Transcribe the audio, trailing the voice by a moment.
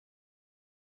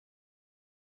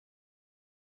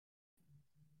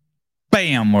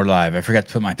Bam, we're live. I forgot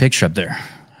to put my picture up there.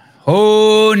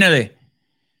 Oh, Nelly.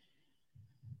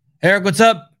 Eric, what's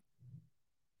up?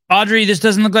 Audrey, this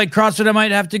doesn't look like CrossFit. I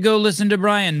might have to go listen to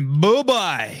Brian.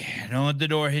 Bye-bye. Don't let the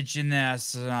door hit you in the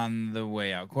ass on the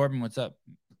way out. Corbin, what's up?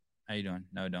 How you doing?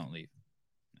 No, don't leave.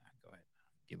 Go ahead.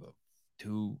 Give a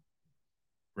two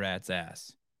rat's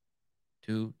ass.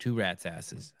 Two rat's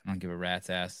asses. I don't give a rat's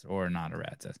ass or not a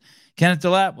rat's ass. Kenneth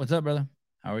DeLapp, what's up, brother?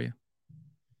 How are you?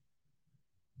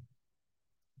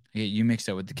 Yeah, you mixed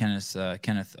up with the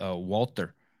Kenneth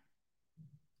Walter.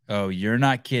 Oh, you're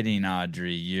not kidding,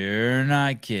 Audrey. You're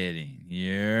not kidding.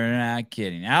 You're not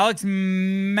kidding. Alex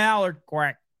Mallard,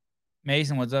 quack.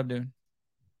 Mason, what's up, dude?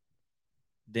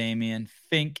 Damian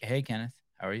Fink. Hey, Kenneth.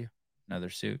 How are you? Another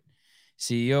suit.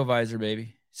 CEO visor,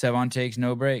 baby. Sevon takes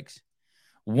no breaks.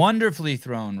 Wonderfully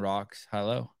thrown, Rocks.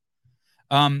 Hello.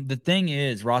 The thing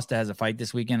is, Rosta has a fight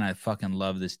this weekend. I fucking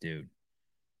love this dude.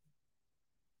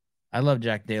 I love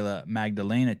Jack Della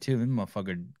Magdalena too. This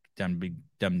motherfucker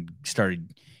done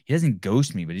started. He doesn't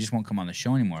ghost me, but he just won't come on the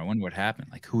show anymore. I wonder what happened.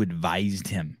 Like, who advised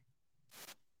him?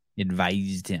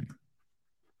 Advised him.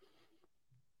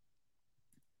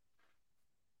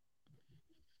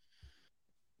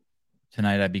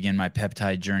 Tonight I begin my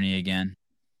peptide journey again.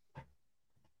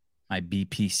 My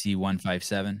BPC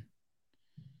 157.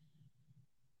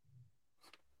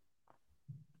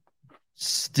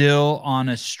 Still on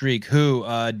a streak. Who?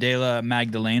 Dela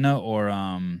Magdalena or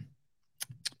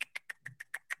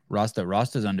Rosta?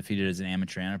 Rosta's undefeated as an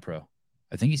amateur and a pro.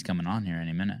 I think he's coming on here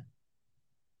any minute.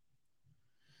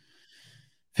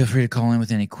 Feel free to call in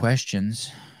with any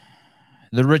questions.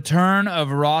 The return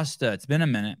of Rosta. It's been a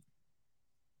minute.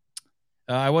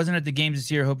 I wasn't at the games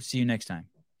this year. Hope to see you next time.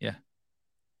 Yeah,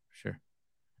 sure.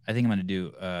 I think I'm going to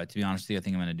do, to be honest with you, I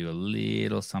think I'm going to do a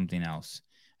little something else.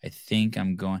 I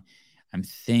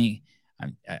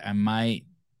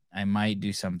might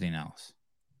do something else.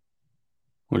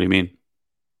 What do you mean?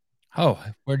 Oh,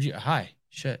 hi.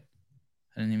 Shit.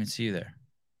 I didn't even see you there.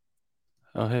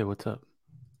 Oh, hey, what's up?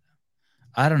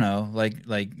 I don't know. Like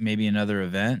maybe another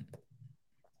event.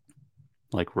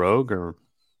 Like Rogue or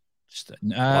just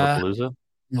Waterpalooza?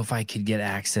 I don't know if I could get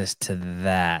access to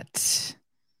that.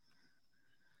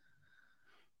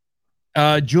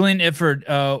 Julian Ifford,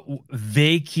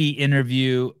 Vakey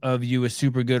interview of you was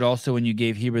super good. Also, when you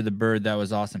gave Heber the bird, that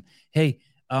was awesome. Hey,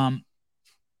 I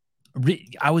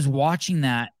was watching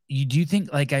that. Do you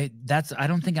think like I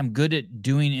don't think I'm good at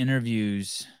doing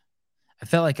interviews. I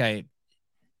felt like I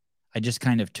just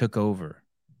kind of took over.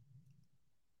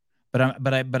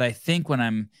 But I think when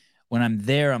I'm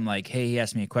there, I'm like, hey, he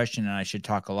asked me a question and I should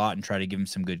talk a lot and try to give him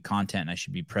some good content. And I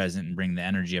should be present and bring the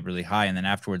energy up really high. And then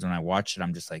afterwards, when I watch it,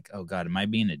 I'm just like, oh God, am I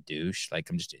being a douche? Like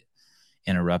I'm just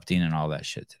interrupting and all that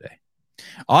shit today.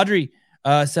 Audrey,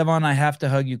 Sevon, I have to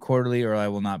hug you quarterly or I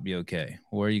will not be okay.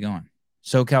 Where are you going?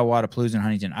 SoCal, Wadapalooza, and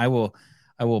Huntington. I will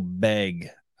beg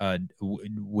Dylan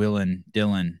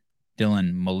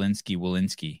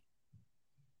Malinsky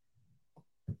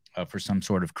for some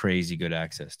sort of crazy good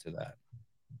access to that.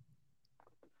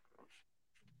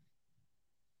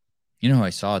 You know who I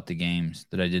saw at the games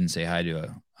that I didn't say hi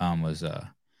to was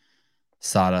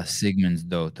Sara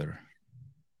Sigmundsdóttir.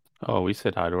 Oh, we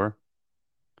said hi to her.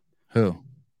 Who?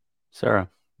 Sarah.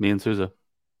 Me and Souza.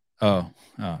 Oh,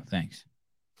 thanks.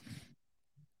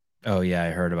 Oh, yeah, I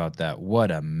heard about that.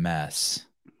 What a mess.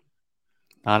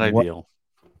 Not ideal.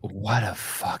 What a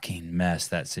fucking mess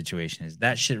that situation is.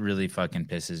 That shit really fucking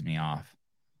pisses me off.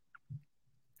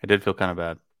 I did feel kind of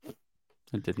bad.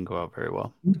 It didn't go out very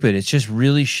well. But it's just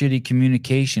really shitty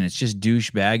communication. It's just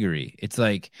douchebaggery. It's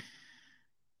like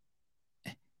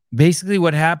basically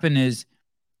what happened is,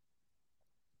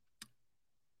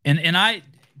 and I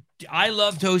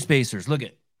love toe spacers. Look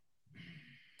at.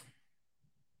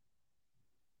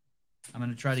 I'm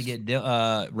gonna try to get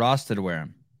Rosta to wear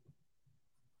them.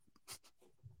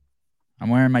 I'm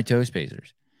wearing my toe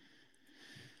spacers.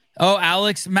 Oh,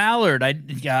 Alex Mallard. I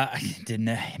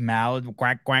didn't Mallard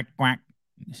quack quack quack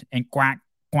and quack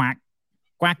quack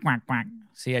quack quack quack.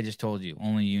 See, I just told you.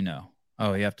 Only you know.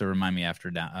 Oh, you have to remind me after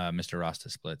Mr. Rosta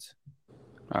splits.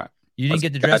 All right. You didn't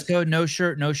get the dress code? No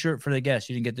shirt for the guests.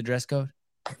 You didn't get the dress code?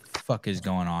 What the fuck is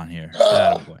going on here?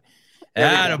 Attaboy.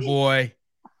 Attaboy.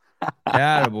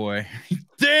 Attaboy.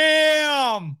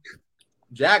 Damn!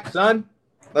 Jack, son.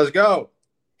 Let's go.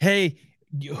 Hey,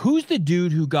 who's the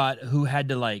dude who had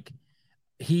to like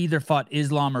he either fought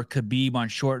Islam or Khabib on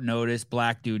short notice,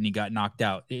 black dude, and he got knocked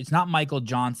out? It's not Michael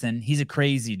Johnson. He's a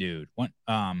crazy dude.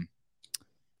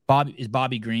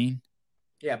 Bobby Green?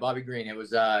 Yeah, Bobby Green. It was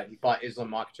he fought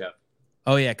Islam Makhachev.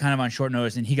 Oh yeah, kind of on short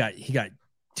notice, and he got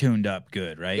tuned up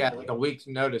good, right? Yeah, like a week's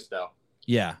notice though.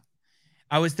 Yeah.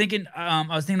 I was thinking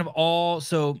of all.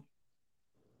 So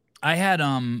I had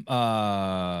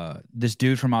this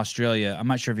dude from Australia. I'm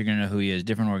not sure if you're gonna know who he is.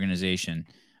 Different organization,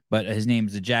 but his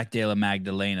name's Jack Della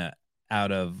Magdalena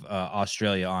out of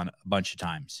Australia on a bunch of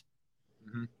times.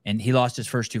 And he lost his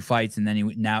first 2 fights, and then he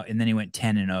went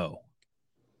 10-0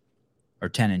 or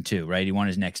 10-2, right? He won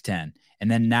his next 10, and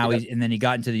then he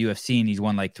got into the UFC and he's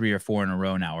won like 3 or 4 in a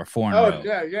row now, or 4 in a row.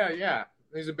 Yeah.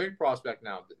 He's a big prospect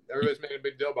now. Everybody's making a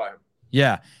big deal about him.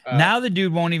 Yeah. Now the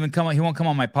dude won't even come. He won't come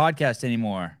on my podcast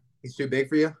anymore. He's too big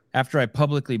for you? After I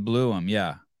publicly blew him,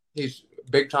 yeah. He's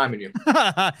big timing you.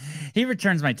 He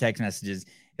returns my text messages.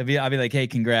 I'll be like, hey,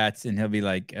 congrats, and he'll be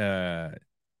like,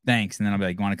 thanks, and then I'll be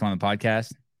like, want to come on the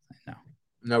podcast? No.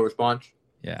 No response?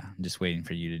 Yeah, I'm just waiting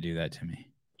for you to do that to me.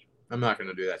 I'm not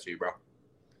gonna do that to you, bro.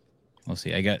 We'll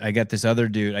see. I got this other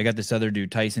dude.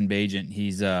 Tyson Bagent.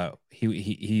 He's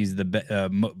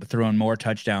throwing more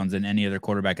touchdowns than any other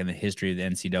quarterback in the history of the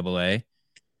NCAA.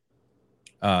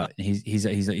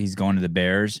 He's going to the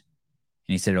Bears,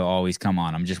 and he said he'll always come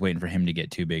on. I'm just waiting for him to get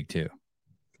too big too.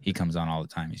 He comes on all the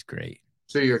time. He's great.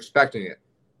 So you're expecting it?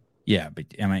 Yeah, but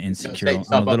am I insecure?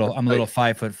 I'm a little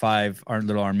 5'5",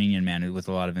 little Armenian man with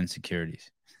a lot of insecurities.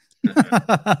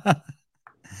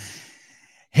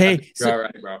 Hey, you're all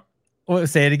right, bro. Well,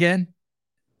 say it again.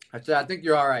 I think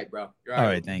you're all right, bro. You're all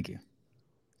right. Thank you.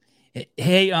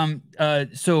 Hey, I've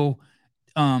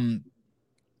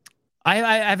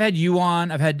had you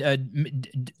on. I've had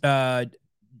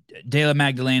Della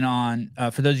Magdalena on.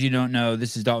 For those of you who don't know,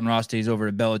 this is Dalton Rosta. He's over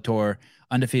at Bellator,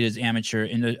 undefeated as amateur,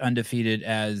 undefeated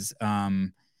as at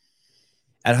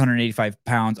 185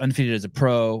 pounds, undefeated as a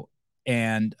pro,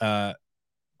 and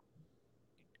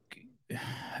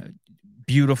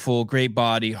beautiful, great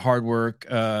body, hard work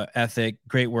ethic,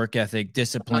 great work ethic,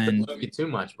 discipline. Not to love you too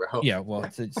much, bro. Yeah, well,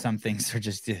 some things are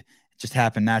just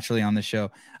happen naturally on the show.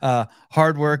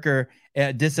 Hard worker,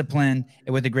 discipline,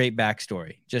 with a great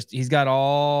backstory. He's got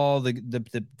all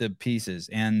the pieces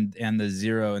and the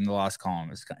zero in the lost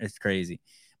column. It's crazy.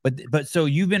 But so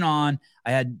you've been on.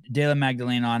 I had Della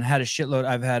Magdalena on. Had a shitload.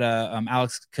 I've had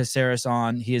Alex Caceres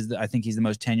on. I think he's the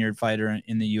most tenured fighter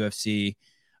in the UFC.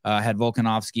 Had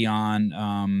Volkanovski on,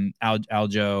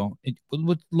 Aljo,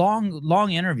 with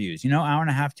long interviews, hour and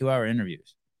a half, 2-hour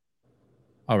interviews.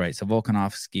 All right. So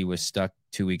Volkanovski was stuck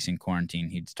 2 weeks in quarantine.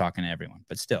 He's talking to everyone,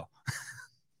 but still.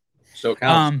 So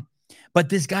counts. But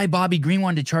this guy, Bobby Green,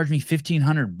 wanted to charge me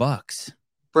 $1,500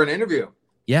 for an interview.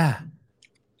 Yeah.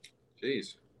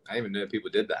 Jeez. I didn't even know people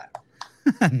did that.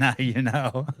 Now you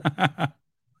know.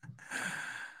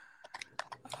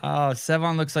 Oh,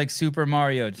 Sevon looks like Super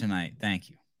Mario tonight. Thank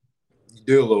you. You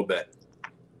do a little bit.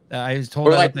 I was told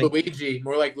more like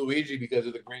Luigi because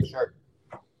of the green shirt.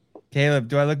 Caleb,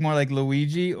 do I look more like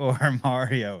Luigi or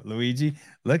Mario? Luigi,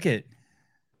 how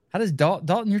does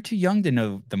Dalton? You're too young to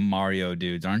know the Mario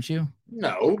dudes, aren't you?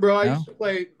 No, bro. I used to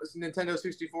play Nintendo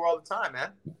 64 all the time,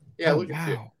 man. Yeah, look at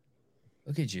you.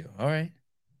 Look at you. All right.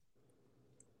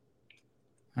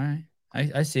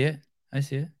 I see it.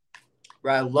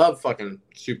 Bro, I love fucking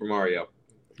Super Mario.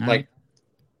 What's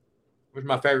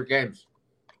my favorite games?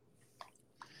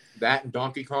 That and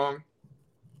Donkey Kong.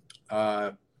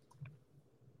 Donkey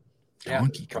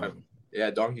Kong.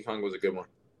 Yeah, Donkey Kong was a good one.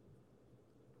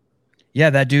 Yeah,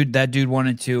 that dude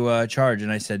wanted to charge,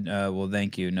 and I said, "Well,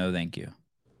 thank you, no, thank you."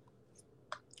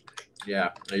 Yeah,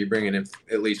 you're bringing in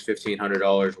at least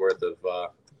 $1,500 worth of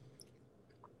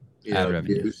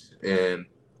views and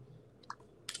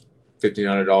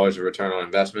 $1,500 of return on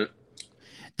investment.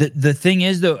 The thing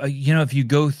is, though, if you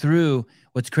go through,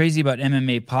 what's crazy about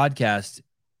MMA podcasts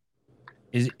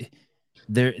is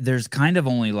there's kind of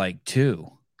only like 2.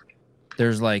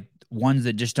 There's like ones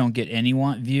that just don't get any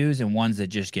views and ones that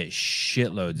just get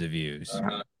shitloads of views.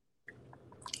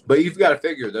 But you've got to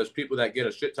figure those people that get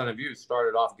a shit ton of views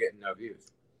started off getting no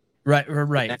views. Right,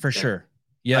 for sure.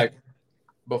 Yeah. Like,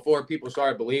 before people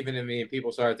started believing in me and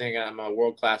people started thinking I'm a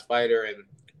world-class fighter and,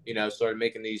 started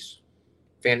making these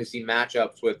fantasy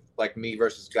matchups with like me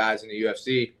versus guys in the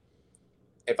UFC.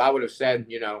 If I would have said,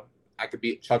 I could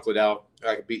beat Chuck Liddell or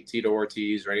I could beat Tito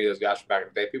Ortiz or any of those guys from back in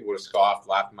the day, people would have scoffed,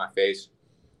 laughed in my face,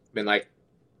 been like,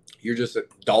 you're just a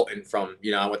Dalton from,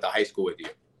 I went to high school with you.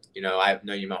 I've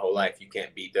known you my whole life. You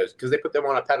can't beat those because they put them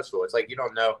on a pedestal. It's like, you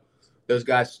don't know. Those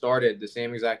guys started the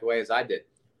same exact way as I did.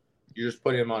 You're just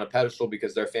putting them on a pedestal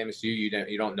because they're famous to you.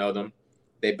 You don't know them.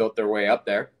 They built their way up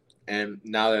there and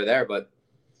now they're there. But,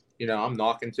 I'm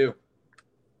knocking too.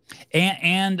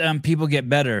 And people get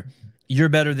better. You're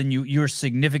better than you're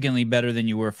significantly better than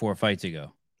you were 4 fights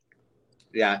ago.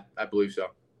 Yeah, I believe so.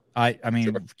 I mean,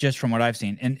 sure. Just from what I've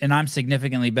seen, and I'm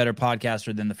significantly better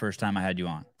podcaster than the first time I had you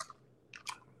on.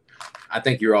 I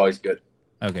think you're always good.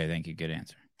 Okay, thank you. Good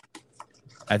answer.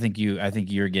 I think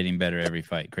you're getting better every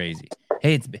fight. Crazy.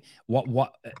 Hey, it's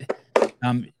what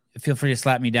feel free to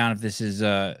slap me down if this is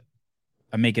I'm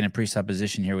making a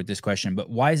presupposition here with this question, but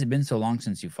why has it been so long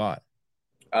since you fought?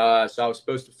 So I was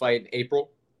supposed to fight in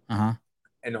April. Uh-huh.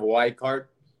 In the Hawaii card,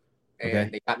 and Okay.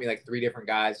 they got me like 3 different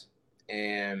guys,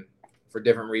 and for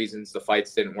different reasons, the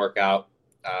fights didn't work out,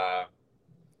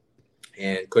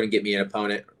 and couldn't get me an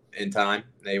opponent in time.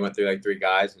 They went through like 3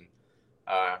 guys, and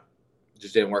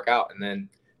just didn't work out. And then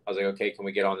I was like, okay, can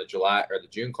we get on the July or the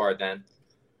June card then?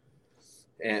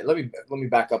 And let me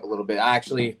back up a little bit. I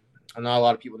know a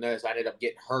lot of people know this. I ended up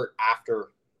getting hurt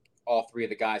after all 3 of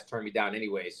the guys turned me down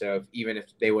anyway. So even if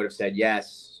they would have said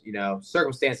yes,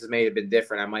 circumstances may have been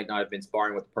different. I might not have been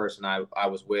sparring with the person I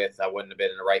was with. I wouldn't have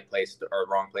been in the right place or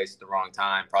wrong place at the wrong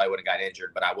time. Probably would have got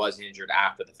injured, but I was injured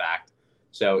after the fact.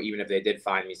 So even if they did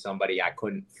find me somebody, I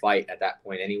couldn't fight at that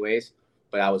point anyways.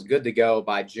 But I was good to go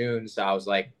by June. So I was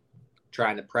like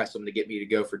trying to press them to get me to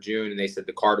go for June. And they said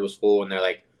the card was full, and they're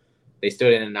like, they still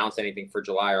didn't announce anything for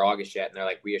July or August yet. And they're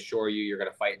like, we assure you you're going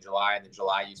to fight in July. And in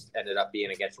July, you ended up being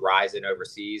against Ryzen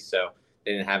overseas. So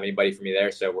they didn't have anybody for me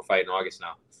there. So we're fighting August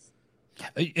now.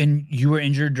 And you were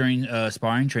injured during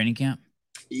sparring training camp?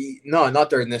 No,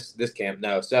 not during this camp.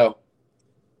 No. So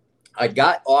I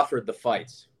got offered the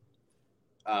fights,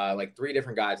 like 3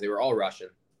 different guys. They were all Russian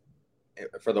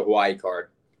for the Hawaii card.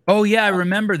 Oh, yeah. I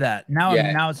remember that. Now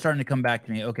it's starting to come back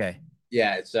to me. Okay.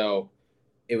 Yeah. So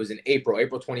it was in April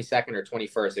 22nd or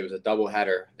 21st. It was a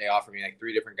doubleheader. They offered me like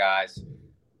 3 different guys.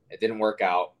 It didn't work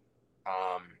out.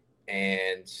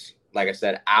 And like I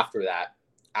said, after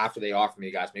they offered me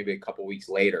the guys, maybe a couple weeks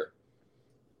later,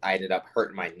 I ended up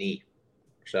hurting my knee.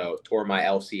 So tore my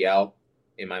LCL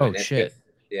in my meniscus. Shit.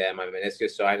 Yeah, my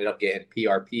meniscus. So I ended up getting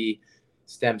PRP,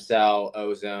 stem cell,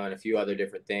 ozone, a few other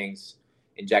different things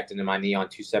injected in my knee on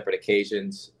 2 separate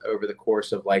occasions over the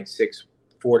course of like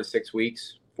 4 to 6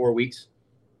 weeks, 4 weeks.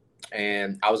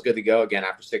 And I was good to go again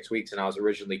after 6 weeks. And I was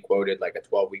originally quoted like a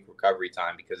 12-week recovery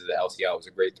time because of the LCL. It was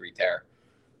a grade 3 tear.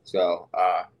 So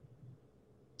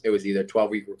it was either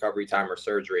 12-week recovery time or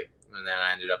surgery. And then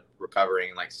I ended up recovering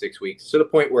in like 6 weeks to the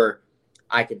point where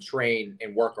I could train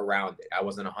and work around it. I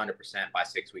wasn't 100% by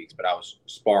 6 weeks, but I was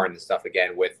sparring and stuff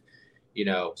again with,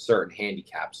 certain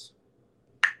handicaps.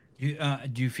 Do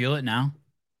you feel it now?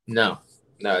 No,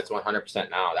 it's 100%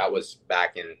 now. That was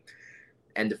back in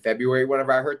end of February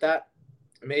whenever I heard that,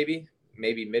 maybe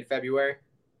mid-February.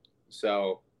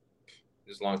 So it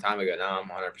was a long time ago. Now I'm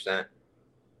 100%.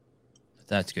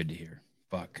 That's good to hear.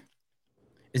 Fuck.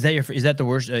 Is that the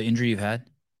worst injury you've had?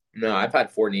 No, I've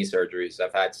had 4 knee surgeries.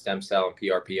 I've had stem cell and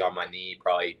PRP on my knee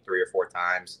probably 3 or 4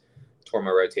 times. Tore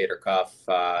my rotator cuff.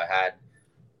 Had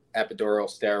epidural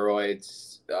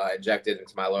steroids injected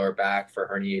into my lower back for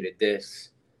herniated discs.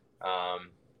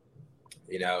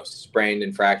 Sprained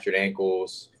and fractured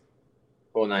ankles,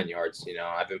 whole 9 yards.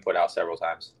 I've been put out several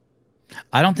times.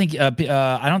 I don't think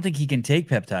he can take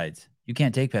peptides. You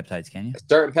can't take peptides, can you?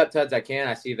 Certain peptides I can.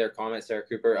 I see their comments, Sarah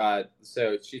Cooper.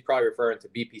 So she's probably referring to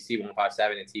BPC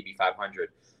 157 and TB 500.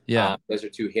 Yeah, those are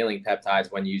 2 healing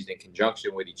peptides when used in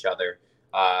conjunction with each other.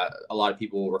 A lot of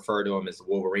people will refer to them as the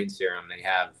Wolverine serum. They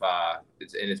have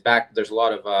it's back. There's a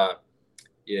lot of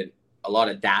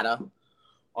data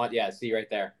on. Yeah, see right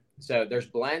there. So there's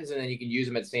blends, and then you can use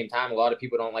them at the same time. A lot of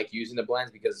people don't like using the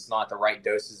blends because it's not the right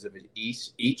doses of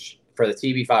each. For the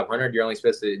TB 500, you're only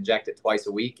supposed to inject it twice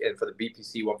a week, and for the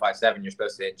BPC 157, you're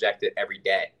supposed to inject it every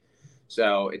day.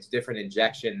 So it's different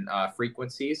injection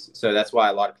frequencies. So that's why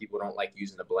a lot of people don't like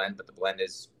using the blend, but the blend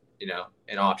is,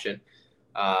 an option.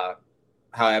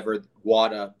 However,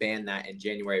 WADA banned that in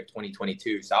January of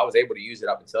 2022. So I was able to use it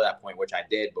up until that point, which I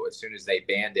did. But as soon as they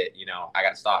banned it, I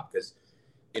got to stop because,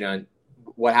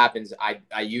 what happens,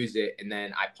 I use it and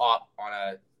then I pop on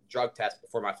a drug test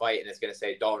before my fight and it's going to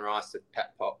say Dalton Rosta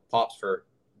pops for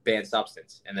banned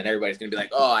substance. And then everybody's going to be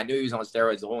like, oh, I knew he was on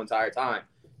steroids the whole entire time.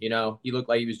 He looked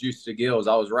like he was juiced to gills.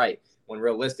 I was right. When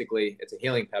realistically, it's a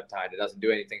healing peptide. It doesn't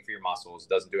do anything for your muscles. It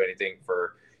doesn't do anything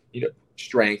for,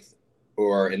 strength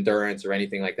or endurance or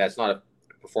anything like that. It's not a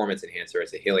performance enhancer.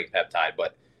 It's a healing peptide.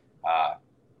 But,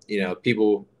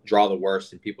 people draw the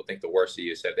worst and people think the worst of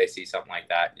you. So if they see something like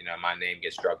that, my name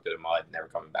gets drugged to the mud, never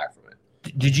coming back from it.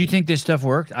 Did you think this stuff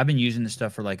worked? I've been using this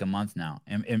stuff for like a month now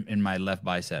in my left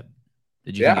bicep.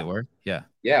 Did you think it worked? Yeah.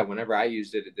 Yeah. Whenever I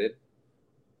used it, it did.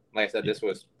 Like I said, this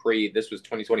was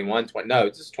 2021.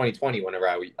 This is 2020 whenever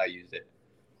I used it.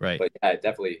 Right. But yeah, it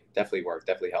definitely worked.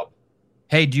 Definitely helped.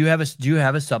 Hey, do you have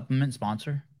a supplement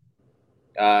sponsor?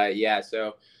 Yeah.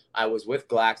 So I was with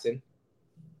Glaxon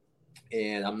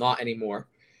and I'm not anymore.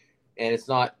 And it's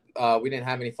not we didn't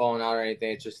have any falling out or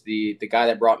anything. It's just the guy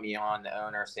that brought me on, the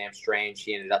owner, Sam Strange,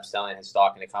 he ended up selling his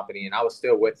stock in the company, and I was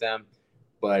still with them.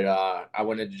 But I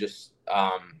wanted to just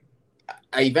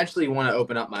I eventually want to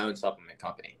open up my own supplement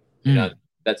company. You know,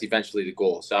 that's eventually the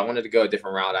goal. So I wanted to go a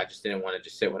different route. I just didn't want to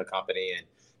just sit with a company and,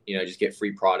 you know, just get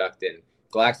free product. And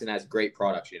Glaxon has great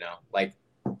products, you know, like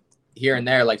here and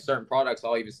there, like certain products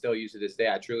I'll even still use to this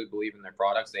day. I truly believe in their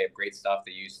products. They have great stuff.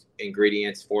 They use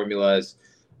ingredients, formulas,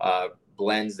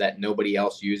 blends that nobody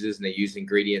else uses. And they use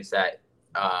ingredients that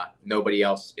nobody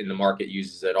else in the market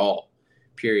uses at all,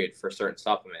 period, for certain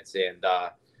supplements. And,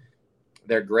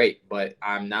 they're great, but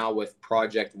I'm now with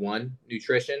Project One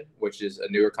Nutrition, which is a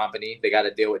newer company. They got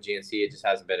a deal with GNC. It just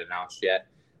hasn't been announced yet.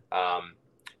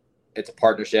 It's a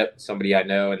partnership, somebody I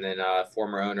know, and then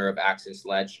former owner of Axe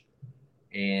Sledge.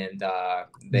 And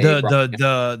they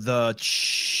the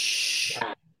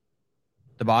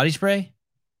body spray?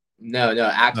 No,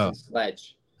 Axe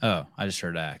Sledge. Oh, I just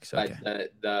heard Axe. Okay.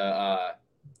 The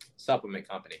supplement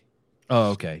company. Oh,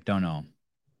 okay. Don't know.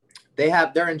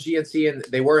 They're in GNC, and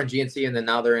they were in GNC, and then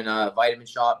now they're in a Vitamin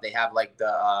Shop. They have like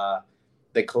the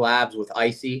collabs with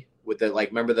Icy, with the, like,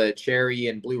 remember the cherry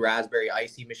and blue raspberry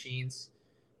Icy machines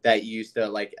that you used to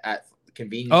like at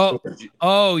convenience stores?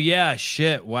 Oh yeah,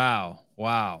 shit. Wow.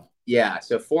 Yeah,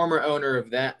 so former owner of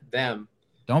them.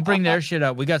 Don't bring their shit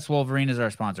up. We got Swolverine as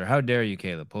our sponsor. How dare you,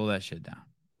 Caleb? Pull that shit down.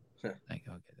 Thank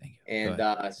you. Okay, thank you.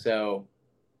 And so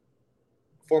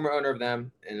former owner of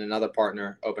them and another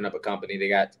partner opened up a company. They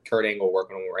got Kurt Angle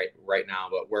working on right now,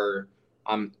 but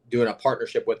I'm doing a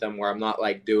partnership with them where I'm not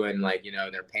like doing like, you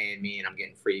know, they're paying me and I'm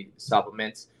getting free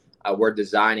supplements. We're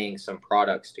designing some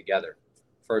products together.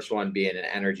 First one being an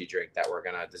energy drink that we're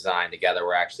going to design together.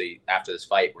 We're actually, after this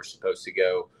fight, we're supposed to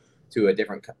go to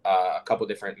a couple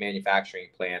different manufacturing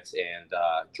plants and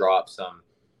draw up some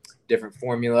different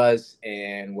formulas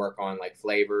and work on like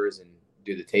flavors and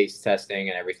do the taste testing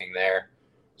and everything there.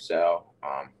 So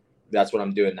that's what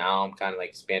I'm doing now. I'm kind of like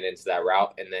expanding into that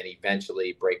route and then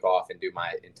eventually break off and do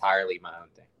entirely my own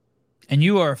thing. And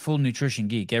you are a full nutrition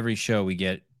geek. Every show we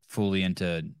get fully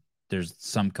into, there's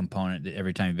some component that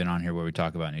every time you've been on here where we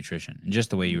talk about nutrition, and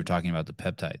just the way you were talking about the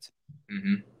peptides.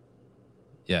 Mm-hmm.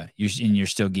 Yeah. You're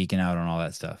still geeking out on all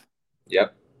that stuff.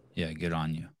 Yep. Yeah. Good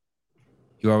on you.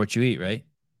 You are what you eat, right?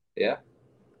 Yeah.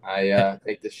 I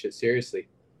take this shit seriously.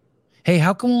 Hey,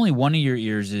 how come only one of your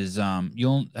ears is how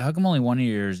come only one of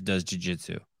your ears does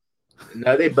jiu-jitsu?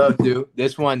 No, they both do.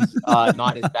 This one's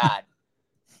not as bad.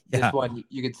 Yeah. This one,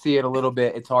 you can see it a little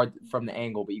bit. It's hard from the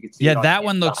angle, but you can see it. Yeah, that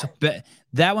one looks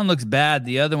that one looks bad.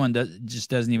 The other one just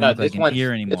doesn't even look like an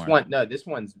ear anymore. This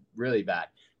one's really bad.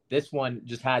 This one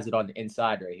just has it on the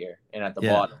inside right here and at the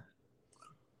bottom.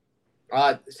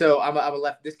 So I'm a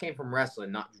left. This came from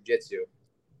wrestling, not jiu-jitsu.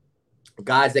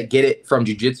 Guys that get it from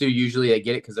jiu-jitsu, usually they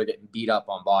get it because they're getting beat up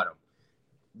on bottom.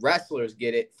 Wrestlers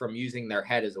get it from using their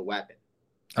head as a weapon.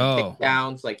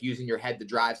 Takedowns, like using your head to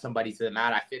drive somebody to the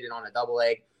mat. I fit it on a double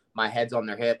leg. My head's on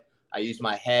their hip. I use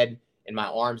my head and my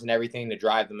arms and everything to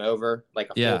drive them over. Like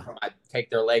I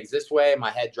take their legs this way.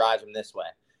 My head drives them this way.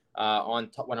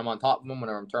 When I'm on top of them,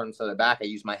 whenever I'm turning to the back, I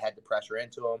use my head to pressure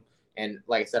into them. And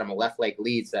like I said, I'm a left leg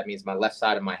lead, so that means my left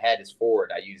side of my head is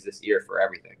forward. I use this ear for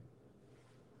everything.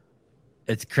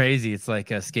 It's crazy. It's like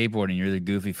skateboarding. You're the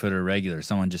goofy foot or regular.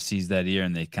 Someone just sees that ear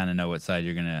and they kind of know what side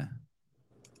you're going to.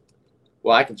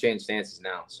 Well, I can change stances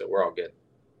now, so we're all good.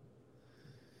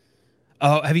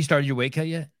 Oh, have you started your weight cut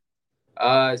yet?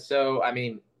 So, I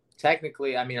mean,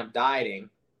 technically, I'm dieting,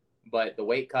 but the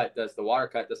water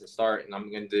cut doesn't start, and I'm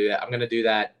going to do that. I'm going to do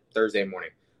that Thursday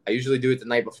morning. I usually do it the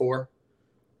night before,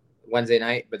 Wednesday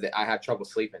night, but I have trouble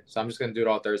sleeping. So I'm just going to do it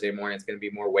all Thursday morning. It's going to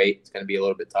be more weight. It's going to be a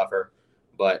little bit tougher.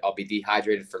 But I'll be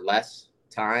dehydrated for less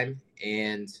time,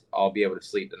 and I'll be able to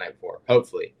sleep the night before.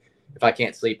 Hopefully, if I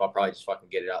can't sleep, I'll probably just fucking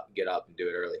get up and do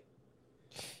it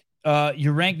early.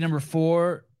 You're ranked number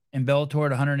 4 in Bellator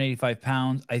at 185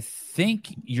 pounds. I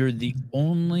think you're the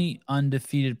only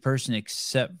undefeated person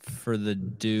except for the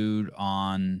dude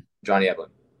on Johnny Eblin.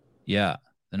 Yeah,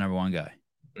 the number 1 guy.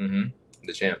 Mm-hmm.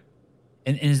 The champ.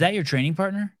 And is that your training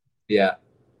partner? Yeah.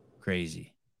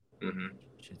 Crazy. Mm-hmm.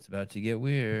 Shit's about to get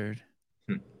weird.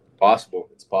 Possible.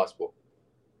 It's possible.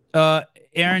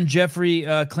 Aaron Jeffrey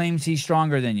claims he's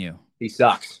stronger than you. He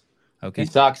sucks. Okay. He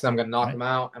sucks. I'm going to knock him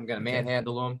out. I'm going to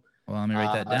manhandle him. Well, let me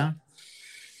write that down.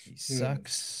 He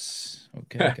sucks.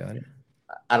 Okay, got it.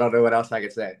 I don't know what else I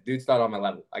could say. Dude's not on my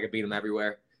level. I could beat him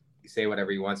everywhere. He can say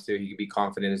whatever he wants to. He can be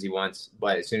confident as he wants.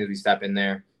 But as soon as we step in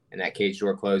there and that cage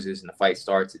door closes and the fight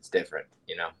starts, it's different,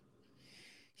 you know?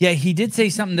 Yeah, he did say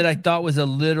something that I thought was a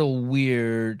little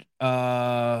weird.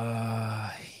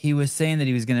 he was saying that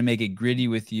he was going to make it gritty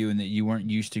with you and that you weren't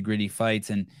used to gritty fights.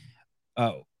 And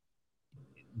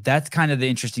that's kind of the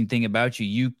interesting thing about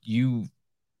you. You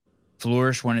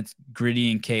flourish when it's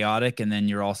gritty and chaotic, and then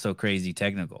you're also crazy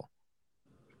technical.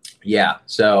 Yeah.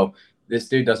 So this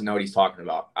dude doesn't know what he's talking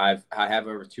about. I have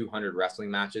over 200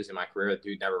 wrestling matches in my career. The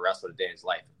dude never wrestled a day in his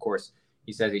life. Of course,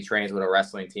 he says he trains with a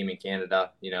wrestling team in Canada.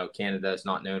 You know, Canada is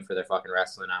not known for their fucking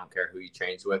wrestling. I don't care who he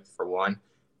trains with, for one.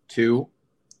 Two,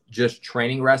 just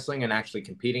training wrestling and actually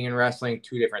competing in wrestling,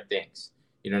 two different things.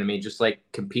 You know what I mean? Just like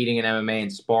competing in MMA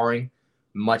and sparring,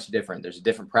 much different. There's a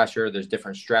different pressure. There's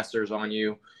different stressors on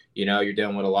you. You know, you're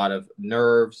dealing with a lot of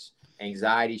nerves,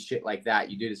 anxiety, shit like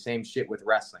that. You do the same shit with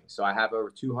wrestling. So I have over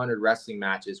 200 wrestling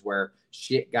matches where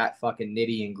shit got fucking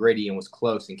nitty and gritty and was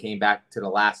close and came back to the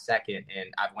last second,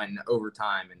 and I went in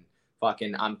overtime and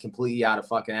fucking I'm completely out of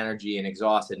fucking energy and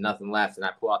exhausted, nothing left, and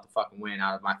I pull out the fucking win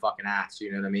out of my fucking ass.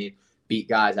 You know what I mean? Beat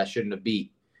guys I shouldn't have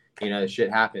beat. You know, the shit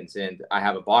happens. And I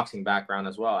have a boxing background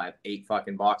as well. I have 8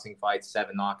 fucking boxing fights,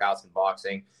 7 knockouts in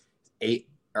boxing,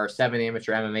 7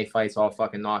 amateur MMA fights, all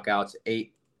fucking knockouts,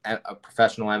 8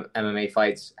 professional MMA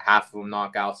fights, half of them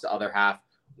knockouts, the other half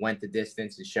went the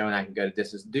distance and shown I can go to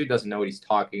distance. Dude doesn't know what he's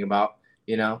talking about,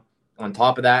 you know? On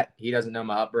top of that, he doesn't know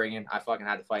my upbringing. I fucking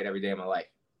had to fight every day of my life.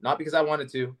 Not because I wanted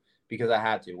to, because I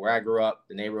had to. Where I grew up,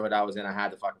 the neighborhood I was in, I had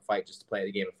to fucking fight just to play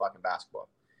the game of fucking basketball.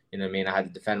 You know what I mean? I had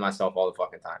to defend myself all the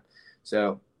fucking time.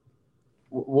 So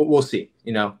we'll see.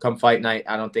 You know, come fight night,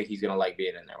 I don't think he's going to like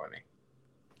being in there with me.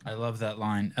 I love that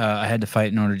line. I had to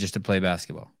fight in order just to play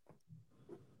basketball.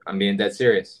 I'm being dead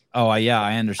serious. Oh, yeah,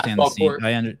 I understand the scene. Court.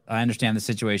 I understand the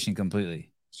situation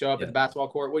completely. Show up at the basketball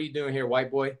court. What are you doing here,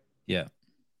 white boy? Yeah.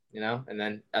 You know, and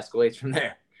then escalates from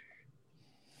there.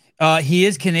 He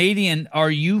is Canadian.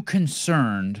 Are you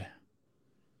concerned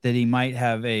that he might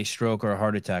have a stroke or a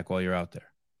heart attack while you're out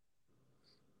there?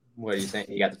 What are you saying?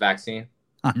 He got the vaccine?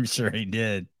 I'm sure he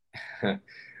did.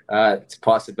 It's a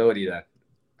possibility, then.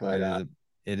 But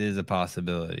it is a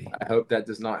possibility. I hope that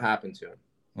does not happen to him.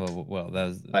 Well, that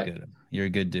was good. You're a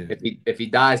good dude. If he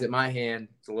dies at my hand,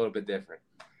 it's a little bit different.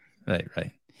 Right.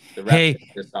 The ref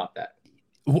to stop that.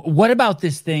 What about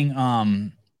this thing?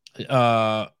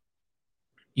 You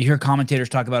hear commentators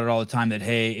talk about it all the time that,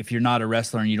 hey, if you're not a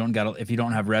wrestler and if you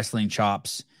don't have wrestling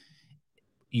chops,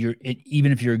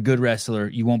 even if you're a good wrestler,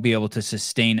 you won't be able to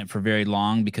sustain it for very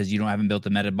long because you haven't built the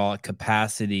metabolic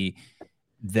capacity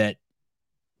that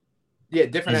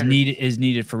is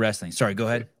needed for wrestling. Sorry, go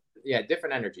ahead. Yeah,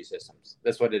 different energy systems.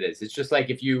 That's what it is. It's just like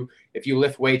if you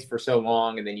lift weights for so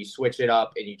long and then you switch it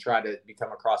up and you try to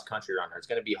become a cross country runner, it's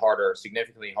going to be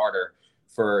significantly harder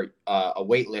for a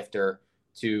weightlifter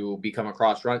to become a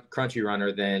cross country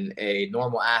runner than a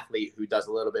normal athlete who does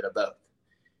a little bit of both.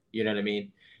 You know what I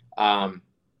mean?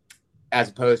 As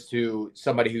opposed to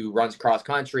somebody who runs cross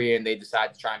country and they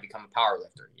decide to try and become a power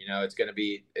lifter. You know,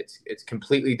 it's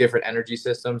completely different energy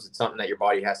systems. It's something that your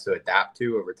body has to adapt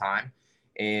to over time.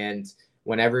 And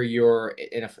whenever you're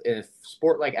in a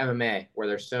sport like MMA, where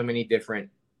there's so many different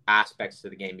aspects to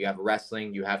the game, you have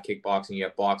wrestling, you have kickboxing, you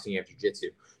have boxing, you have jiu-jitsu,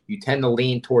 you tend to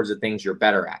lean towards the things you're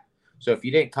better at. So if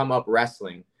you didn't come up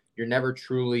wrestling, you're never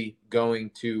truly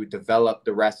going to develop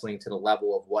the wrestling to the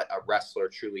level of what a wrestler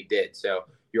truly did. So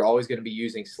you're always going to be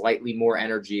using slightly more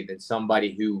energy than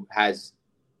somebody who has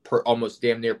almost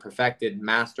damn near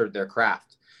mastered their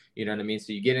craft. You know what I mean?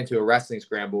 So you get into a wrestling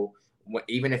scramble,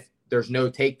 even if there's no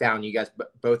takedown, you guys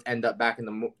both end up back in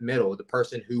the middle. The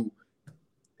person who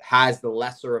has the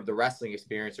lesser of the wrestling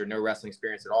experience or no wrestling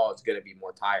experience at all is going to be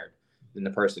more tired than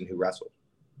the person who wrestled.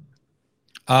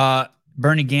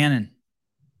 Bernie Gannon,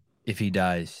 if he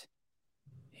dies,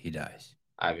 he dies.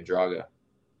 Ivan Drago.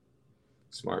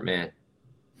 Smart man.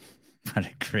 What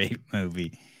a great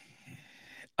movie.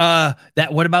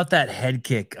 What about that head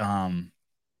kick?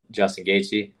 Justin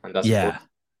Gaethje on Dustin Poirier.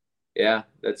 Yeah,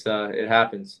 that's it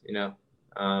happens, you know.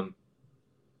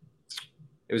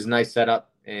 It was a nice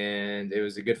setup and it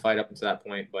was a good fight up until that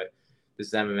point, but this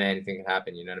is MMA, anything can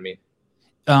happen, you know what I mean?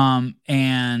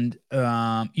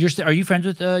 Are you friends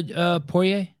with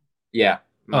Poirier? Yeah.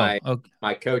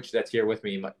 My coach that's here with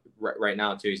me right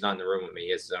now too, he's not in the room with me,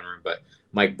 he has his own room, but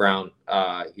Mike Brown,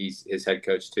 he's his head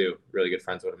coach too. Really good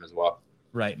friends with him as well.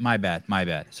 Right. My bad.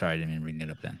 Sorry, I didn't even bring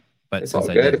it up then. But it's all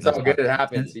good. It's all good. It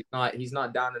happens. He's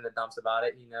not down in the dumps about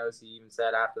it. He knows. He even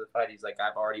said after the fight, he's like,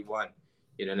 I've already won.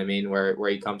 You know what I mean? Where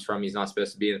he comes from, he's not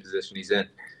supposed to be in the position he's in.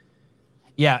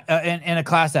 Yeah, and a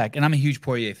class act. And I'm a huge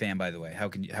Poirier fan, by the way. How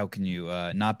can you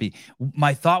not be?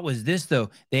 My thought was this though.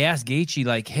 They asked Gaethje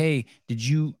like, "Hey,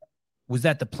 was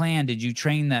that the plan? Did you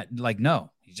train that?" Like,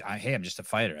 no. Hey, I'm just a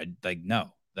fighter.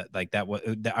 No.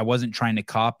 I wasn't trying to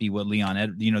copy what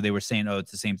they were saying, oh,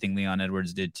 it's the same thing Leon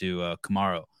Edwards did to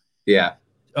Kamaru. Yeah.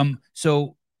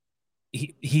 So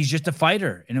he's just a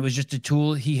fighter, and it was just a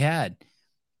tool he had.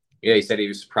 Yeah, he said he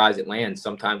was surprised it lands.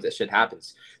 Sometimes that shit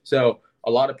happens. So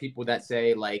a lot of people that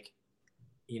say, like,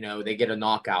 they get a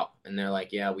knockout and they're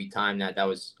like, yeah, we timed that. That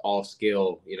was all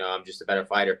skill. I'm just a better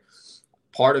fighter.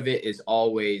 Part of it is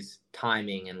always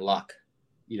timing and luck.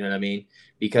 You know what I mean?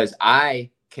 Because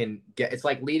it's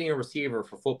like leading a receiver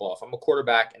for football. If I'm a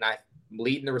quarterback and I'm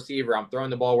leading the receiver, I'm throwing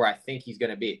the ball where I think he's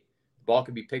going to be. The ball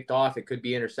could be picked off. It could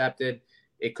be intercepted.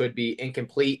 It could be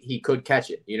incomplete. He could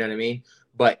catch it. You know what I mean?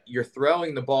 But you're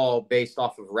throwing the ball based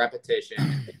off of repetition,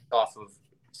 based off of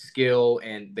skill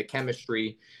and the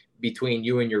chemistry between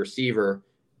you and your receiver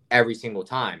every single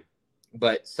time.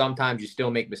 But sometimes you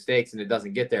still make mistakes and it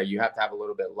doesn't get there. You have to have a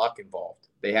little bit of luck involved.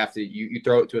 They have to, you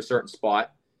throw it to a certain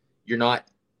spot. You're not,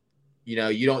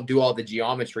 you don't do all the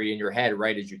geometry in your head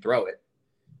right as you throw it.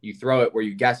 You throw it where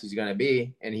you guess he's going to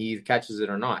be, and he catches it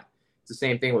or not. It's the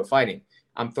same thing with fighting.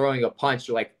 I'm throwing a punch.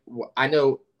 Like, I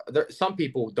know some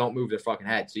people don't move their fucking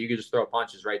head. So you can just throw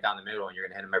punches right down the middle and you're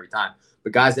going to hit them every time.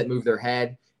 But guys that move their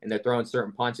head and they're throwing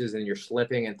certain punches and you're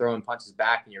slipping and throwing punches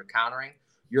back and you're countering,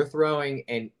 you're throwing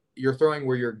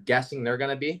where you're guessing they're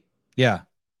going to be. Yeah.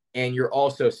 And you're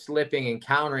also slipping and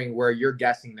countering where you're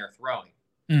guessing they're throwing.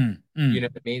 You know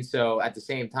what I mean? So at the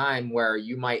same time, where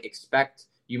you might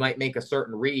make a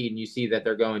certain read and you see that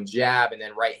they're going jab and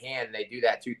then right hand, and they do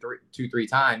that two, three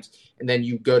times. And then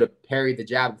you go to parry the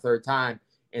jab the third time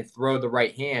and throw the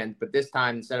right hand. But this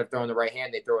time, instead of throwing the right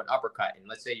hand, they throw an uppercut. And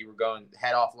let's say you were going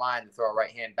head off line to throw a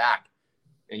right hand back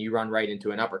and you run right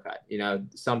into an uppercut.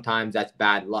 Sometimes that's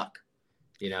bad luck.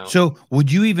 So would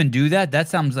you even do that? That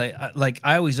sounds like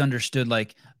I always understood,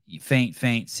 like,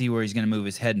 feint, see where he's going to move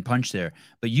his head and punch there.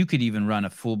 But you could even run a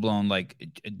full blown,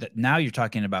 like, now you're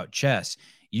talking about chess.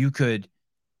 You could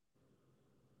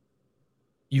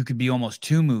be almost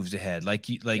 2 moves ahead.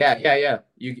 Yeah.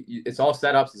 It's all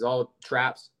setups. It's all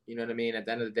traps. You know what I mean? At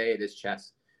the end of the day, it is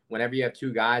chess. Whenever you have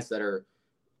 2 guys that are,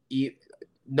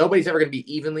 nobody's ever going to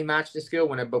be evenly matched in skill.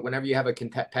 But whenever you have a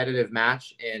competitive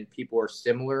match and people are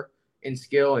similar in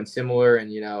skill and similar in,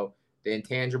 the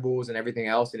intangibles and everything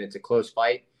else, and it's a close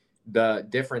fight, the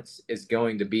difference is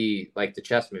going to be like the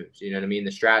chess moves. You know what I mean?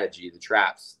 The strategy, the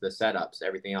traps, the setups,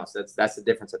 everything else. That's the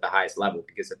difference at the highest level,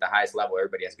 because at the highest level,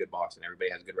 everybody has good boxing,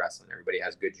 everybody has good wrestling, everybody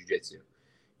has good jiu-jitsu.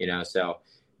 So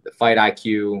the fight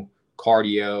IQ,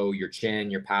 cardio, your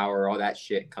chin, your power, all that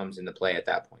shit comes into play at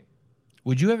that point.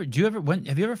 Have you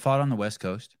ever fought on the West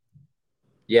Coast?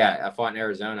 Yeah, I fought in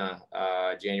Arizona,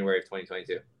 January of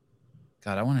 2022.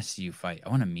 God, I want to see you fight. I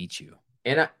want to meet you.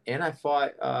 And I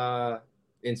fought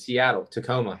in Seattle,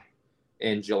 Tacoma,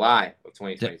 in July of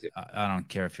 2022. I don't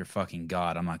care if you're fucking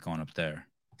God. I'm not going up there.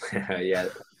 Yeah,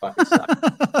 it fucking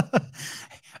sucks.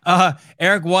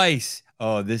 Eric Weiss.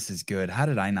 Oh, this is good. How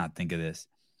did I not think of this?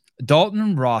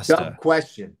 Dalton Rosta. Dumb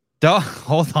question.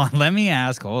 Hold on. Let me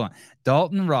ask. Hold on.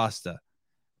 Dalton Rosta.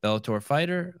 Bellator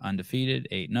fighter, undefeated,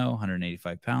 8-0,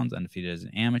 185 pounds, undefeated as an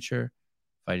amateur,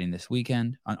 fighting this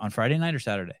weekend. On Friday night or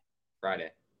Saturday? Friday.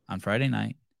 On Friday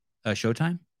night.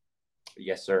 Showtime?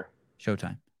 Yes, sir.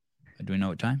 Showtime. Do we know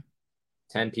what time?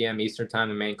 10 p.m. Eastern time.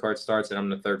 The main card starts, and I'm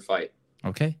the third fight.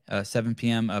 Okay. 7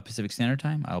 p.m. Pacific Standard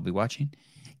Time. I'll be watching.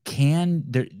 Can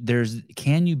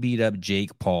you beat up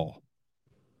Jake Paul?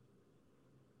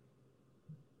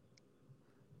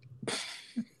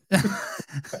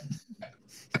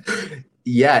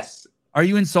 Yes. Are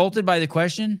you insulted by the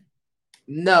question?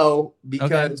 No,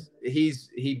 because he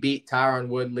beat Tyron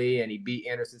Woodley and he beat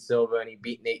Anderson Silva and he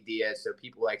beat Nate Diaz. So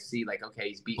people see okay,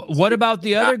 he's beaten. What about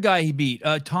the other guy he beat?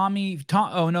 Tommy.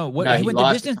 Oh no, what? No, he went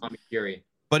the distance. Tommy Fury.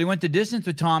 But he went the distance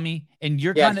with Tommy, and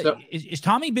you're kind of. Is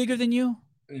Tommy bigger than you?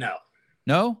 No.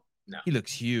 No. No. He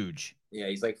looks huge. Yeah,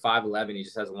 he's like 5'11". He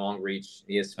just has a long reach.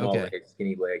 He has small legs,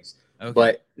 skinny legs. Okay.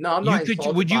 But no, I'm not.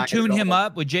 Would you tune him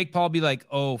up? Would Jake Paul be like,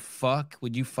 oh fuck?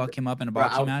 Would you fuck him up in a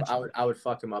boxing match? I would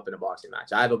fuck him up in a boxing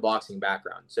match. I have a boxing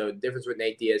background. So the difference with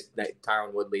Nate Diaz,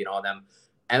 Tyron Woodley, and all them,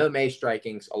 MMA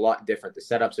striking's a lot different. The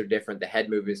setups are different. The head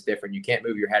move is different. You can't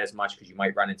move your head as much because you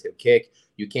might run into a kick.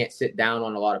 You can't sit down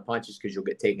on a lot of punches because you'll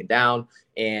get taken down.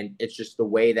 And it's just the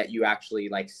way that you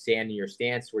actually stand in your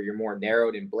stance, where you're more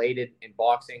narrowed and bladed in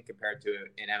boxing compared to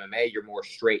in MMA. You're more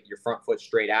straight, your front foot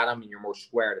straight at them, and you're more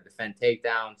square to defend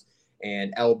takedowns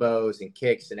and elbows and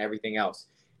kicks and everything else.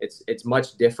 It's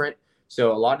much different.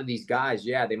 So a lot of these guys,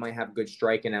 they might have good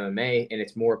strike in MMA, and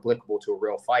it's more applicable to a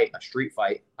real fight, a street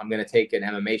fight. I'm going to take an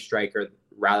MMA striker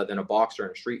rather than a boxer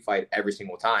in a street fight every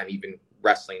single time, even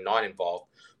wrestling not involved.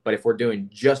 But if we're doing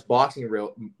just boxing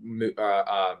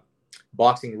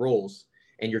boxing rules,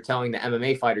 and you're telling the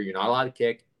MMA fighter you're not allowed to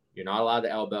kick, you're not allowed to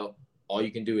elbow, all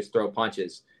you can do is throw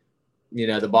punches, the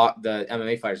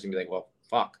MMA fighter's gonna be like, well,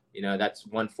 fuck, that's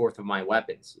 1/4 of my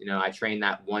weapons. I train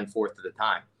that 1/4 of the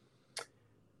time.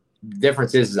 The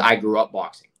difference is I grew up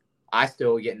boxing. I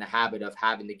still get in the habit of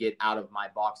having to get out of my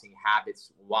boxing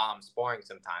habits while I'm sparring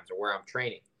sometimes or where I'm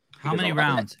training. How many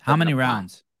rounds? How many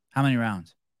rounds? How many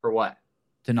rounds? For what?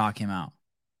 To knock him out.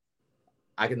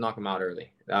 I could knock him out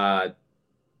early.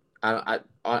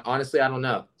 Honestly, I don't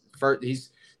know.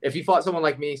 If he fought someone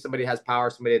like me, somebody that has power,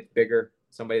 somebody that's bigger,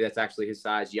 somebody that's actually his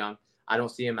size, young, I don't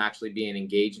see him actually being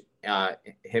engaging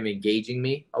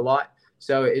me a lot.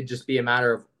 So it'd just be a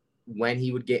matter of when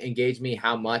he would engage me,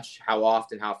 how much, how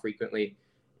often, how frequently,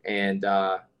 and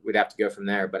we'd have to go from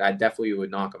there. But I definitely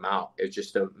would knock him out. It's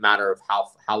just a matter of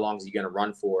how long is he going to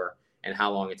run for and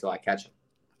how long until I catch him.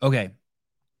 Okay.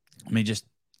 Let me just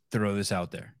throw this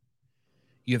out there.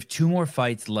 You have 2 more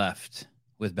fights left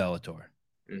with Bellator.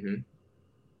 Mm-hmm.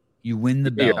 You win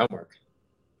the Do your belt. homework.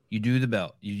 You do the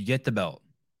belt. You get the belt.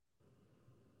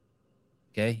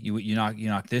 Okay? You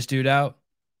knock this dude out.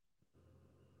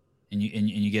 And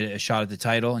you get a shot at the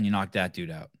title, and you knock that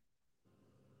dude out.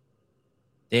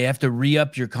 They have to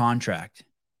re-up your contract.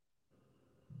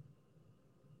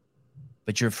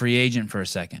 But you're a free agent for a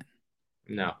second.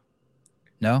 No.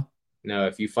 No? No,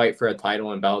 if you fight for a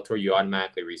title in Bellator, you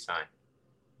automatically resign.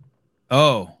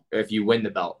 Oh. If you win the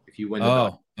belt. If you win the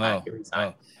belt, you automatically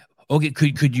resign. Okay,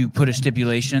 could you put a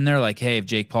stipulation in there like, hey, if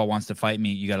Jake Paul wants to fight me,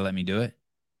 you got to let me do it?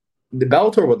 The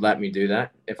Bellator would let me do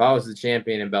that. If I was the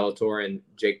champion in Bellator and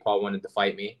Jake Paul wanted to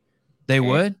fight me. They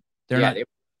would? They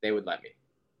would let me.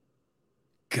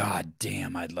 God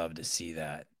damn, I'd love to see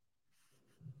that.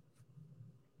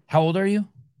 How old are you?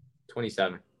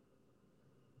 27.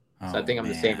 Oh, So I think I'm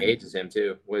the same age as him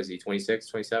too. What is he, 26,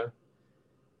 27?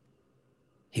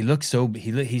 He looks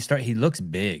he looks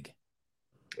big.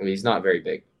 Well, he's not very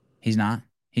big. He's not?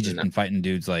 He's just been fighting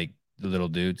dudes like the little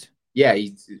dudes. Yeah,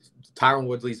 Tyron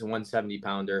Woodley's a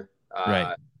 170-pounder.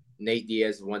 Right. Nate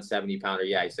Diaz is a 170-pounder.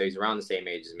 Yeah, so he's around the same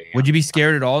age as me. Would you be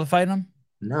scared at all to fight him?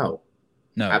 No.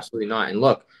 No. Absolutely not. And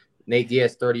look, Nate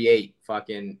Diaz, 38.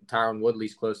 Fucking Tyron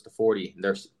Woodley's close to 40.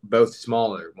 They're both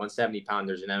smaller,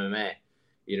 170-pounders in MMA.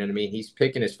 You know what I mean? He's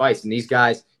picking his fights. And these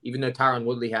guys, even though Tyron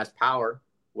Woodley has power,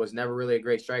 was never really a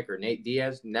great striker. Nate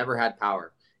Diaz never had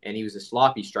power, and he was a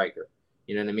sloppy striker.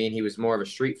 You know what I mean? He was more of a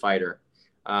street fighter.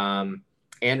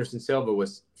 Anderson Silva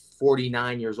was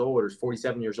 49 years old or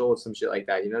 47 years old, some shit like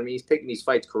that. You know what I mean? He's picking these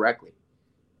fights correctly.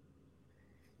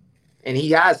 And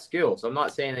he has skills. I'm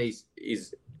not saying that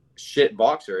he's shit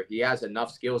boxer. He has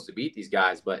enough skills to beat these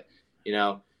guys, but,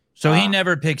 So he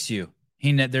never picks you.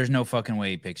 There's no fucking way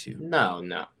he picks you.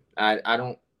 No.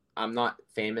 I'm not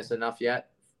famous enough yet,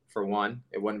 for one.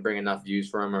 It wouldn't bring enough views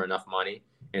for him or enough money.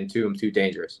 And 2, I'm too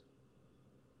dangerous.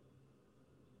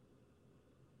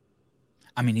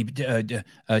 I mean,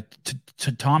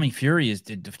 Tommy Fury is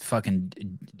fucking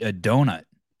a donut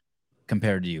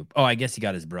compared to you. Oh, I guess he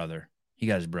got his brother.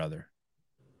 Yeah,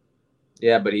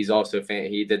 but he's also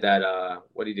he did that.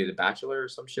 What did he do? The Bachelor or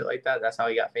some shit like that. That's how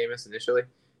he got famous initially.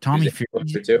 Tommy Fury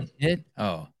too. Did?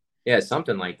 Oh, yeah,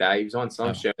 something like that. He was on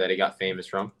some show that he got famous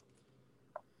from.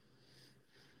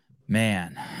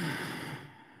 Man,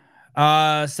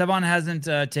 Sevon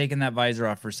hasn't taken that visor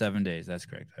off for 7 days. That's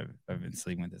correct. I've been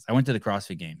sleeping with this. I went to the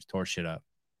CrossFit Games, tore shit up.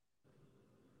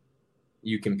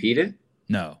 You competed?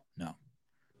 No.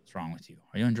 What's wrong with you?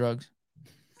 Are you on drugs?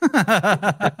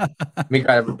 Let me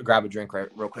grab a drink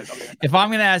real quick. If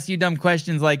I'm gonna ask you dumb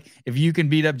questions, like if you can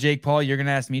beat up Jake Paul, you're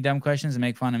gonna ask me dumb questions and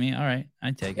make fun of me. All right,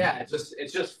 I take it. Yeah,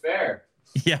 it's just fair.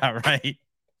 Yeah, right.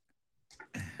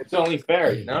 It's only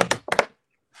fair,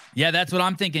 Yeah, that's what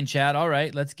I'm thinking, Chad. All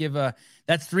right, let's give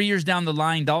that's 3 years down the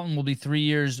line. Dalton will be 3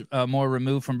 years more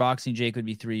removed from boxing. Jake would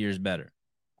be 3 years better.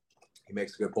 He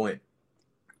makes a good point.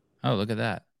 Oh, look at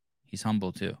that. He's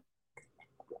humble too.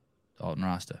 Dalton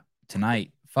Rosta.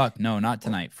 Tonight. Fuck, no, not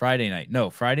tonight. Friday night. No,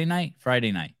 Friday night?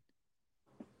 Friday night.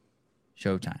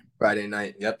 Showtime. Friday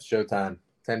night. Yep, showtime.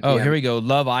 10 p.m. Oh, here we go.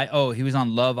 He was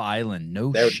on Love Island.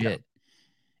 No shit.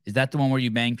 Is that the one where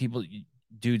you bang people,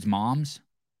 dudes' moms?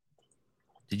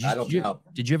 Did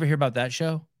you ever hear about that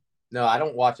show? No, I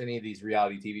don't watch any of these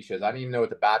reality TV shows. I didn't even know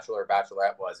what The Bachelor or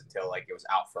Bachelorette was until it was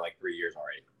out for 3 years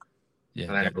already. Yeah,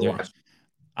 and I never watched.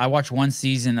 I watched one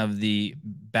season of The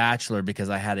Bachelor because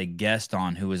I had a guest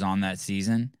on who was on that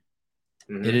season.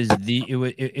 Mm-hmm.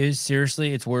 It is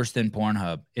seriously, it's worse than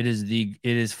Pornhub. It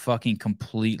is fucking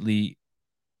completely.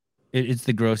 It's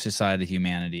the grossest side of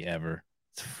humanity ever.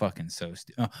 It's fucking so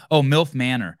stupid. Oh, MILF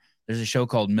Manor. There's a show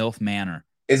called MILF Manor.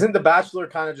 Isn't The Bachelor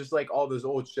kind of just like all those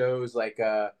old shows, like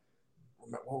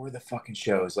what were the fucking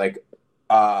shows like?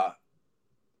 A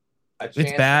It's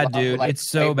Chance to bad, Love, dude. like It's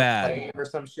so bad. Flav or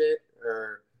some shit,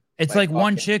 or It's like like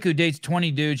one fucking. chick who dates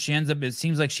 20 dudes. She ends up. It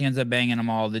seems like she ends up banging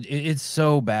them all. It's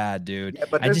so bad, dude. Yeah,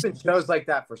 but I there's just been shows like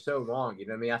that for so long. You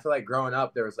know what I mean? I feel like growing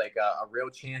up, there was like a real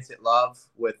Chance at Love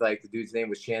with like the dude's name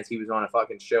was Chance. He was on a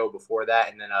fucking show before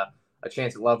that, and then a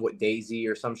Chance at Love with Daisy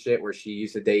or some shit where she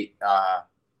used to date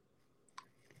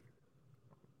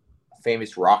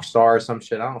famous rock star or some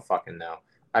shit. I don't fucking know.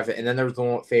 And then there was the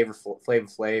one with Flavor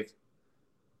Flav.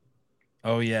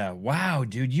 Oh yeah. Wow,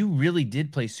 dude, you really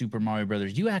did play Super Mario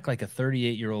Brothers. You act like a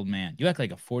 38-year-old man. You act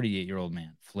like a 48-year-old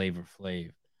man. Flavor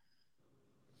Flav.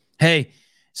 Hey,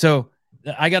 so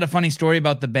I got a funny story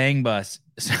about the Bang Bus.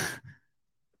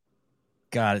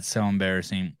 God, it's so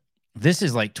embarrassing. This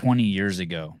is like 20 years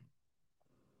ago.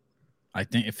 I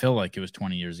think it felt like it was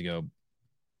 20 years ago.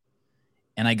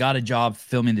 And I got a job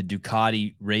filming the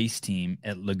Ducati race team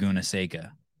at Laguna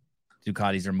Seca.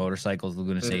 Ducatis are motorcycles.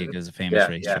 Laguna Seca is a famous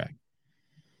racetrack.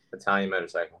 Italian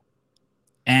motorcycle.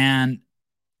 And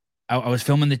I was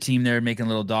filming the team there, making a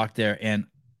little doc there, and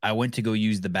I went to go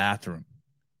use the bathroom.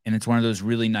 And it's one of those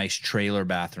really nice trailer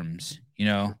bathrooms, you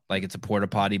know, like it's a porta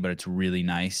potty, but it's really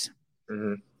nice.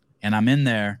 Mm-hmm. And I'm in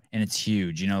there, and it's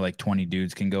huge, you know, like 20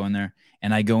 dudes can go in there.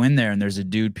 And I go in there, and there's a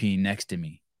dude peeing next to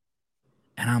me.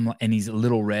 And he's a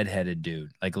little redheaded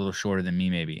dude, like a little shorter than me,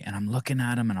 maybe. And I'm looking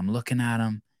at him, and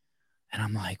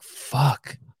I'm like,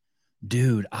 fuck,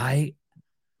 dude,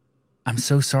 I'm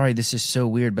so sorry. This is so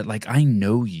weird, but like, I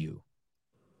know you.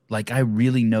 Like, I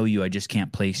really know you. I just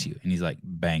can't place you. And he's like,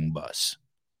 Bang Bus.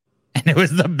 And it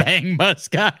was the Bang Bus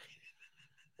guy.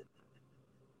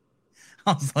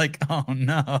 I was like, oh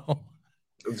no.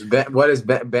 What is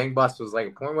Bang Bus was like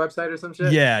a porn website or some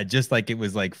shit? Yeah, just like it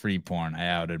was like free porn. I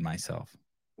outed myself.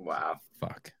 Wow.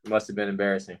 Fuck. Must have been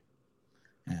embarrassing.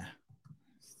 Yeah.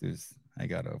 I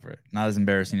got over it. Not as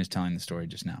embarrassing as telling the story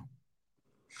just now.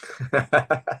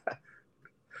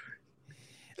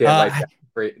 Like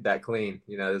that clean.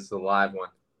 You know, this is a live one.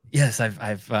 Yes,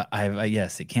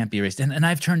 yes, it can't be erased. And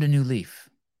I've turned a new leaf.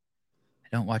 I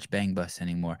don't watch Bang Bus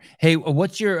anymore. Hey,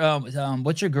 what's your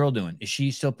girl doing? Is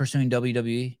she still pursuing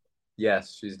WWE?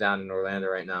 Yes, she's down in Orlando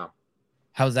right now.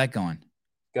 How's that going?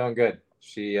 Going good.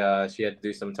 She had to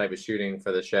do some type of shooting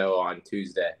for the show on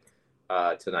Tuesday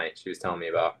tonight. She was telling me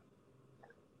about.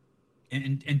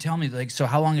 And tell me, like, so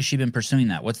how long has she been pursuing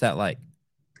that? What's that like?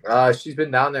 She's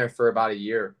been down there for about a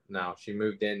year now. She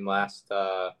moved in last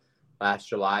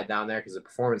July down there because the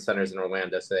performance center's in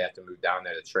Orlando, so they have to move down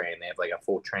there to train. They have like a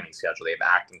full training schedule. They have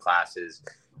acting classes,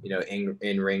 you know,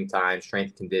 in ring time,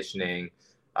 strength conditioning,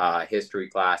 history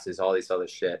classes, all these other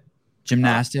shit.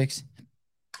 Gymnastics.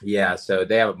 Yeah, so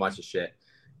they have a bunch of shit,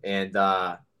 and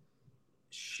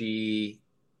she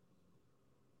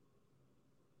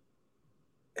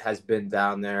has been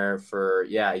down there for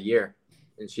a year,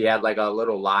 and she had like a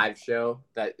little live show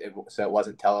so it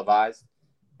wasn't televised,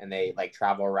 and they like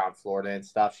travel around Florida and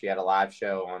stuff. She had a live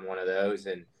show on one of those,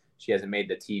 and she hasn't made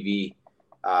the TV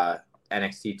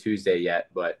NXT Tuesday yet,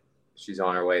 but she's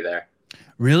on her way there.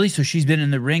 Really? So she's been in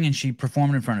the ring and she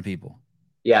performed in front of people?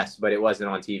 Yes, but it wasn't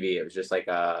on TV. It was just like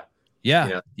a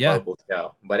local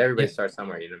show. But everybody starts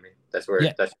somewhere, you know what I mean? That's where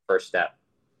that's the first step.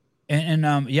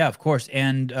 And yeah, of course.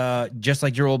 And just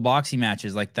like your old boxing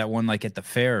matches, like that one like at the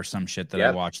fair or some shit that I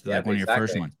watched, like one of your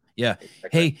first ones. Yeah.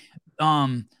 Exactly.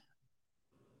 Hey,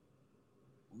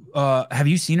 have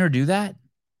you seen her do that?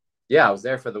 Yeah, I was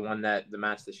there for the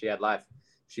match that she had live.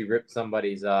 She ripped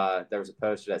somebody's there was a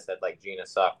poster that said like Gina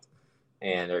sucked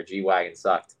and her G-Wagon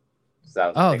sucked.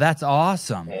 So that's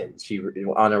awesome. And she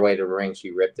on her way to the ring, she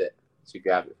ripped it. She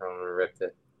grabbed it from him and ripped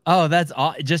it. Oh, that's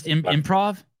just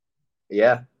improv?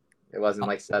 Yeah. It wasn't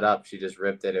like set up. She just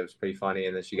ripped it. It was pretty funny.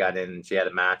 And then she got in and she had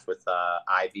a match with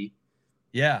Ivy.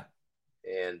 Yeah.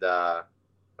 And I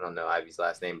don't know Ivy's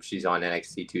last name, but she's on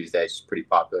NXT Tuesday. She's a pretty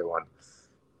popular one.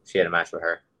 She had a match with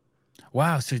her.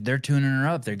 Wow. So they're tuning her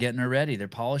up. They're getting her ready. They're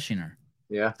polishing her.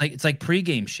 Yeah. It's like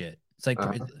pregame shit. It's like,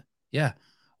 yeah.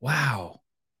 Wow.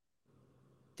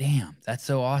 Damn. That's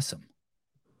so awesome.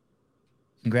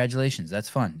 Congratulations. That's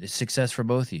fun. It's success for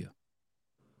both of you.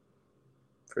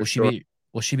 Will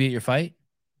she be at your fight?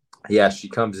 Yeah, she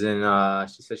comes in.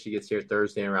 She says she gets here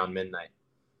Thursday around midnight.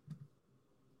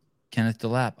 Kenneth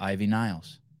DeLapp, Ivy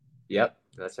Niles. Yep,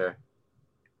 that's her.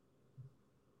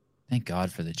 Thank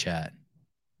God for the chat.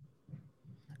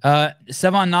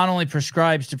 Sevon not only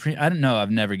prescribes to I don't know.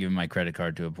 I've never given my credit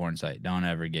card to a porn site. Don't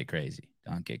ever get crazy.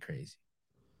 Don't get crazy.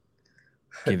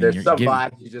 There's some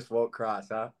lines you just won't cross,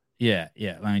 huh? Yeah.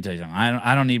 Let me tell you something.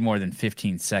 I don't need more than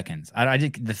 15 seconds. I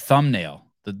did the thumbnail.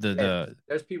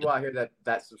 There's people out here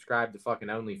that subscribe to fucking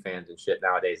OnlyFans and shit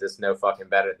nowadays. It's no fucking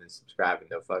better than subscribing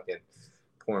to a fucking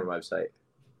porn website.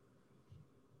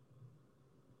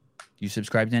 You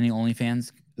subscribe to any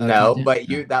OnlyFans? No, Content?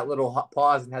 but that little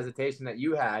pause and hesitation that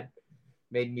you had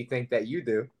made me think that you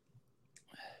do.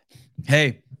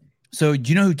 Hey, so do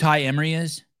you know who Ty Emery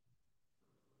is?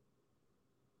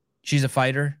 She's a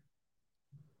fighter.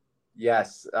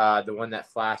 Yes, the one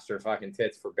that flashed her fucking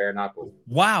tits for bare knuckle.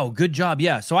 Wow, good job.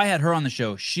 Yeah, so I had her on the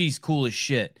show. She's cool as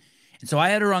shit. And so I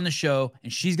had her on the show,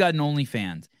 and she's got an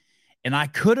OnlyFans. And I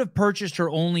could have purchased her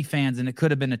OnlyFans, and it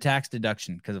could have been a tax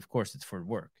deduction because, of course, it's for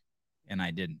work. And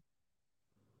I didn't.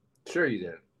 Sure you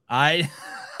did. Sure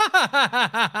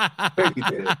you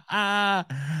did.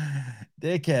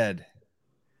 Dickhead.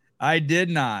 I did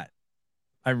not.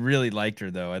 I really liked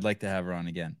her, though. I'd like to have her on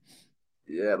again.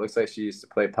 Yeah, it looks like she used to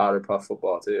play powder puff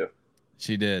football, too.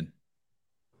 She did.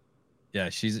 Yeah,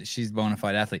 she's a bona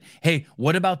fide athlete. Hey,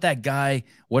 what about that guy?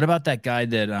 What about that guy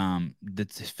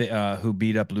that who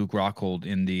beat up Luke Rockhold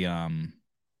in the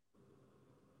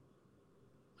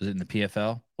was it in the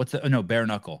PFL? What's the bare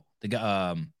knuckle? The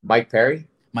guy Mike Perry?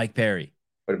 Mike Perry.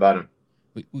 What about him?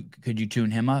 Could you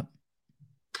tune him up?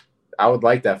 I would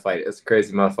like that fight. It's a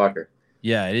crazy motherfucker.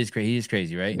 Yeah, it is crazy. He is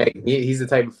crazy, right? He's the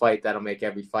type of fight that'll make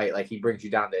every fight like he brings you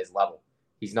down to his level.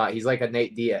 He's like a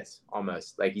Nate Diaz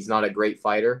almost. Like he's not a great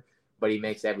fighter, but he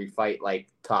makes every fight like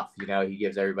tough. You know, he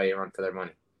gives everybody a run for their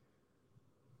money.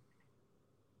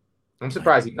 I'm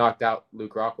surprised he knocked out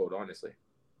Luke Rockhold, honestly.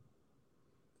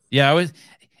 Yeah, I was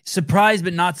surprised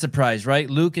but not surprised, right?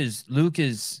 Luke is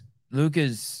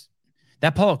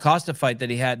that Paulo Costa fight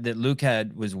that Luke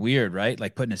had was weird, right?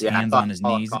 Like putting his hands on his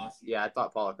knees. I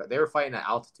thought Paulo Costa. They were fighting at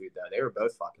altitude though. They were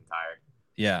both fucking tired.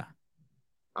 Yeah.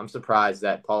 I'm surprised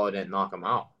that Paulo didn't knock him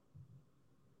out.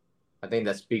 I think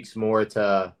that speaks more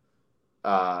to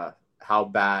how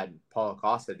bad Paulo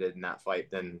Costa did in that fight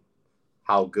than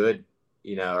how good,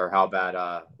 or how bad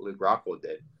Luke Rockhold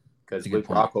did. Because Luke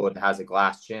Rockhold has a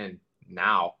glass chin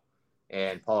now,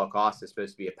 and Paulo Costa is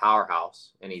supposed to be a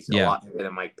powerhouse, and he's a lot better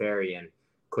than Mike Perry, and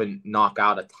couldn't knock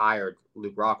out a tired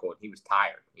Luke Rockhold. He was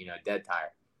tired, dead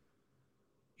tired.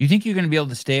 You think you're going to be able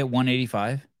to stay at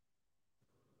 185?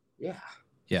 Yeah,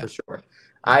 for sure.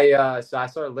 I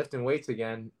started lifting weights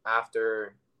again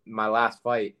after my last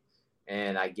fight,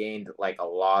 and I gained like a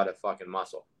lot of fucking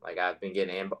muscle. Like I've been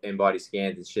getting in-body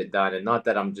scans and shit done, and not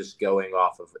that I'm just going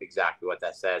off of exactly what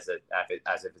that says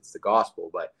as if it's the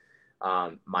gospel, but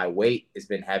my weight has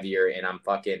been heavier, and I'm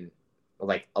fucking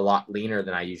like a lot leaner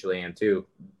than I usually am too.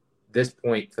 This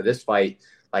point for this fight,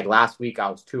 like last week I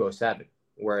was 207,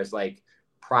 whereas like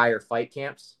prior fight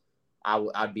camps,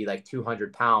 I'd be like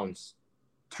 200 pounds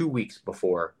 2 weeks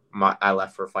before I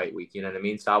left for fight week. You know what I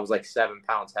mean? So I was like 7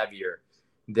 pounds heavier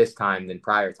this time than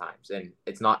prior times, and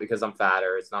it's not because I'm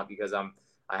fatter. It's not because I'm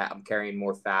carrying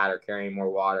more fat or carrying more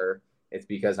water. It's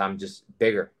because I'm just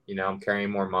bigger. I'm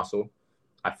carrying more muscle.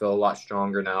 I feel a lot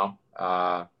stronger now.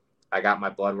 I got my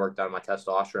blood work done. My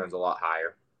testosterone's a lot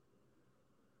higher.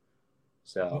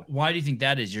 So why do you think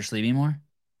that is? You're sleeping more?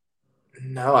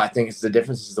 No, I think it's the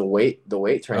difference is the weight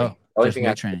training. The only thing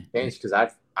I changed because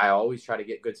I always try to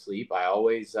get good sleep. I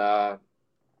always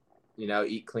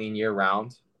eat clean year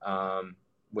round.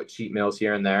 With cheat meals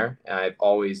here and there, and I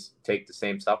always take the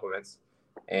same supplements.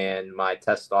 And my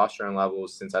testosterone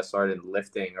levels since I started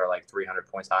lifting are like 300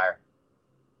 points higher.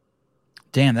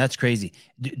 Damn, that's crazy,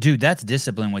 dude. That's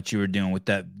discipline. What you were doing with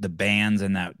the bands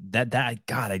and that.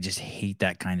 God, I just hate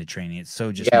that kind of training. It's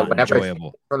so just not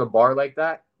enjoyable. From the bar like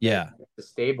that, yeah, to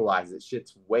stabilize it,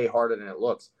 shit's way harder than it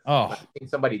looks. Oh, I think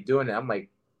somebody doing it, I'm like,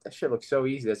 that shit looks so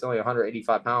easy. That's only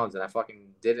 185 pounds, and I fucking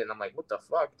did it. And I'm like, what the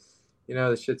fuck?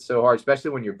 This shit's so hard,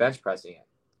 especially when you're bench pressing it.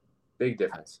 Big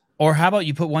difference. Or how about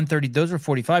you put 130? Those were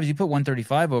 45s. You put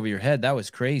 135 over your head. That was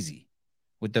crazy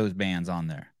with those bands on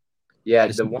there. Yeah,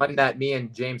 the one that me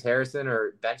and James Harrison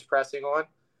are bench pressing on.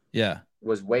 Yeah,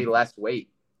 was way less weight.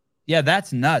 Yeah,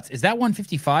 that's nuts. Is that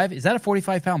 155? Is that a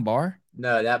 45-pound bar?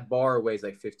 No, that bar weighs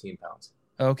like 15 pounds.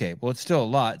 Okay, well, it's still a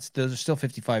lot. Those are still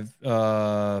 55,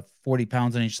 40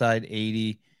 pounds on each side,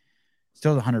 80,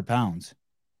 still 100 pounds.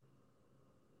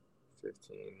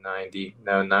 15, 90,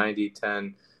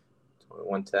 10,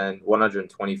 110,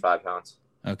 125 pounds.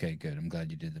 Okay, good. I'm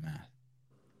glad you did the math.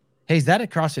 Hey, is that a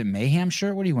CrossFit Mayhem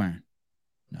shirt? What are you wearing?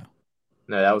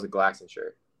 No, that was a Glaxon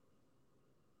shirt.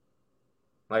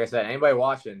 Like I said, anybody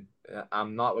watching,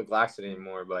 I'm not with Glaxon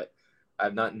anymore, but I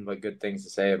have nothing but good things to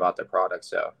say about their products.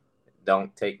 So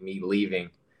don't take me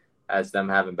leaving as them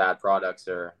having bad products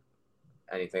or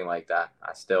anything like that.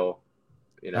 I still,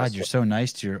 God, you're so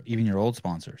nice to even your old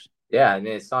sponsors. Yeah, and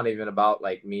it's not even about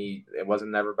like me. It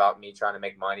wasn't never about me trying to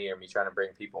make money or me trying to bring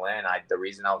people in. The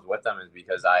reason I was with them is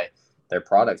because their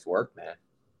products work, man.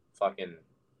 Fucking,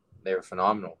 they were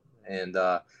phenomenal. And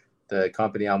the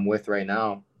company I'm with right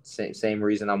now, same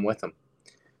reason I'm with them.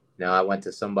 Now I went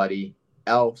to somebody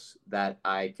else that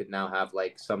I could now have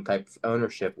like some type of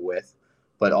ownership with,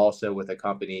 but also with a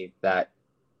company that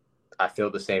I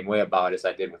feel the same way about as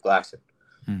I did with Glaxon.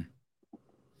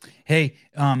 Hey,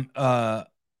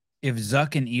 if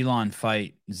Zuck and Elon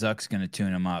fight, Zuck's gonna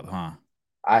tune him up, huh?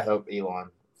 I hope Elon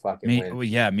fucking wins. Well,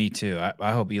 yeah, me too.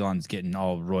 I hope Elon's getting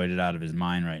all roided out of his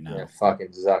mind right now. Yeah, fucking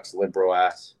Zuck's liberal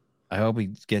ass. I hope he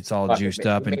gets all Fucking juiced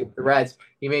up and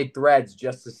he made threads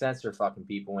just to censor fucking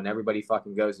people, and everybody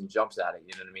fucking goes and jumps at it.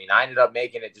 You know what I mean? I ended up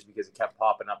making it just because it kept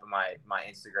popping up in my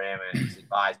Instagram and it's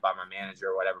advised by my manager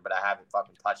or whatever. But I haven't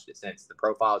fucking touched it since. The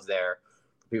profile's there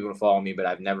for people to follow me, but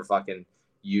I've never fucking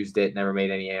used it. Never made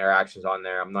any interactions on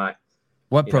there. I'm not.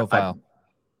 What profile?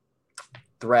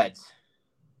 Threads.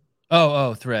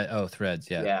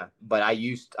 Threads. Yeah. Yeah, but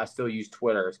I still use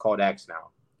Twitter. It's called X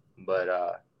now,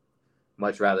 but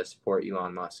much rather support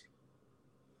Elon Musk.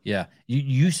 Yeah,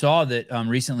 you saw that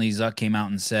recently Zuck came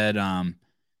out and said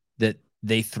that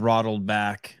they throttled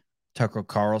back Tucker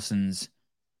Carlson's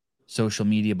social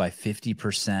media by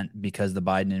 50% because the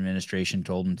Biden administration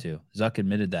told him to. Zuck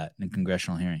admitted that in a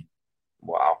congressional hearing.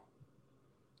 Wow.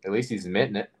 At least he's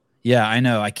admitting it. Yeah, I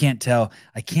know. I can't tell.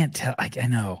 I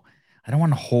know. I don't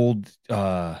want to hold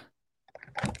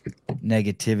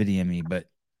negativity in me, but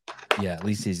yeah, at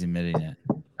least he's admitting it.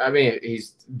 I mean,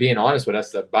 he's being honest with us.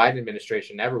 The Biden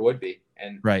administration never would be.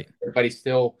 And right. Everybody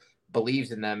still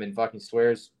believes in them and fucking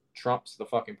swears Trump's the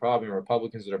fucking problem,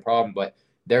 Republicans are the problem, but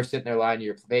they're sitting there lying to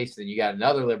your face. Then you got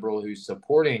another liberal who's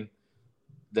supporting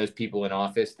those people in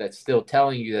office that's still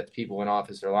telling you that the people in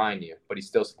office are lying to you, but he's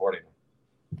still supporting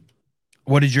them.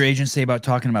 What did your agent say about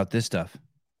talking about this stuff?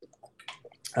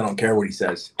 I don't care what he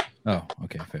says. Oh,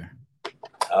 okay, fair.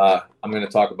 I'm going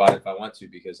to talk about it if I want to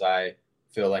because I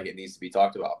feel like it needs to be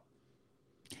talked about.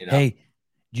 You know? Hey,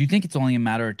 do you think it's only a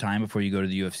matter of time before you go to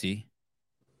the UFC?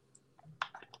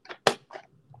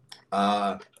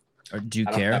 Or do you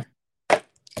care?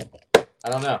 I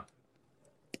don't know.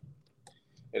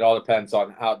 It all depends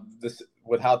on how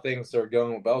things are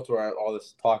going with Bellator. All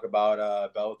this talk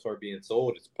about Bellator being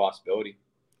sold, it's a possibility.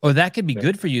 Oh, that could be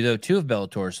good for you though too if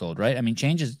Bellator is sold, right? I mean,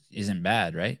 changes isn't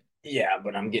bad, right? Yeah,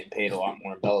 but I'm getting paid a lot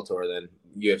more in Bellator than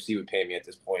UFC would pay me at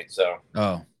this point. So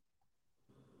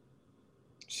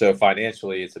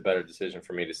financially, it's a better decision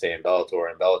for me to stay in Bellator,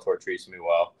 and Bellator treats me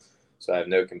well, so I have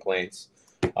no complaints.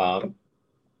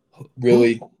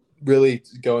 Really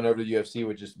going over to the UFC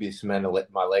would just be cementing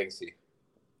my legacy.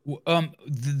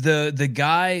 The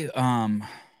guy,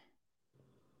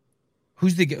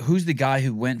 who's the guy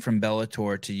who went from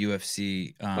Bellator to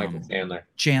UFC? Michael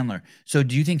Chandler. So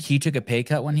do you think he took a pay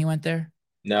cut when he went there?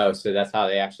 No, so that's how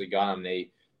they actually got him.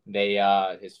 They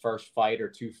his first fight or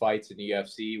two fights in the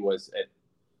UFC was an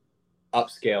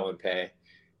upscale in pay,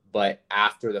 but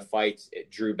after the fights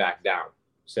it drew back down.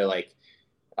 So like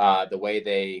the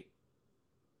way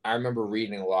I remember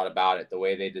reading a lot about it. The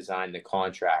way they designed the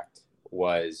contract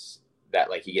was that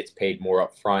like he gets paid more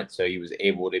up front, so he was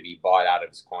able to be bought out of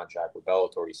his contract with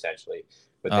Bellator essentially.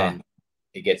 But then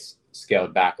it gets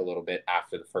scaled back a little bit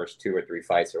after the first 2 or 3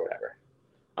 fights or whatever,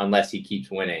 unless he keeps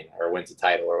winning or wins a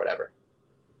title or whatever.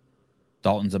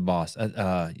 Dalton's a boss.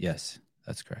 Yes,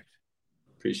 that's correct.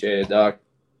 Appreciate it, Doc.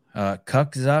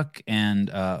 Cuck Zuck and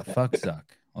fuck Zuck.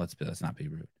 Let's not be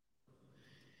rude.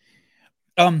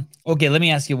 Okay, let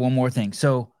me ask you one more thing.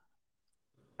 So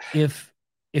if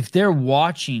they're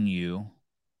watching you,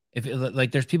 if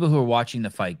like there's people who are watching the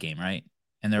fight game, right?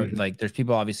 And they're like there's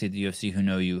people obviously at the UFC who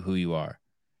know who you are.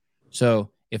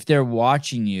 So if they're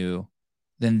watching you,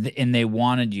 then and they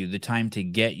wanted you, the time to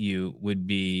get you would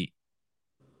be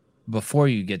before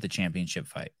you get the championship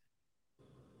fight.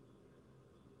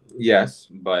 Yes,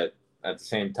 but at the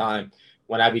same time,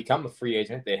 when I become a free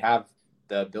agent, they have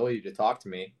the ability to talk to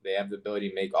me. They have the ability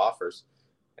to make offers.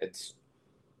 It's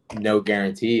no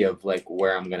guarantee of like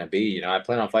where I'm going to be. You know, I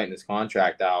plan on fighting this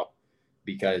contract out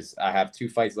because I have 2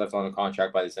 fights left on the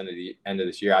contract by the end of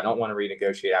this year. I don't want to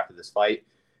renegotiate after this fight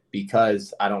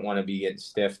because I don't want to be getting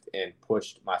stiffed and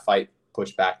pushed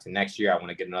back to next year. I want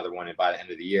to get another one in by the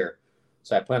end of the year.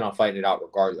 So I plan on fighting it out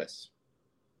regardless.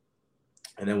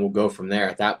 And then we'll go from there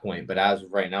at that point. But as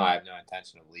of right now, I have no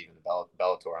intention of leaving the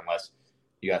Bellator unless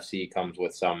UFC comes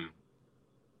with some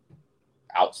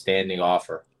outstanding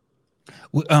offer.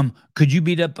 Could you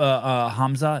beat up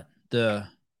Hamzat?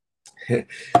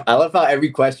 I love how every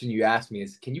question you ask me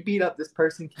is, can you beat up this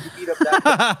person? Can you beat up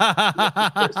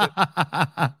that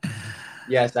person?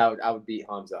 Yes, I would beat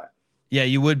Hamzat. Yeah,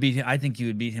 you would beat him. I think you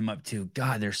would beat him up too.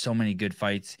 God, there's so many good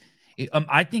fights.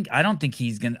 I don't think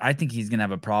he's gonna. I think he's gonna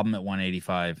have a problem at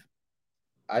 185.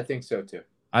 I think so too.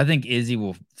 I think Izzy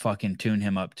will fucking tune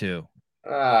him up too.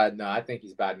 No, I think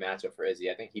he's a bad matchup for Izzy.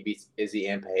 I think he beats Izzy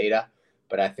and Pereira,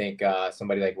 but I think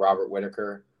somebody like Robert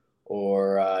Whitaker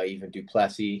or even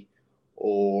Duplessis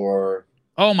or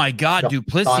Oh my God,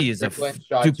 Duplessis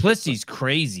Duplessis Strickland.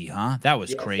 crazy, huh? That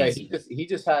was crazy. He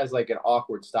just has like an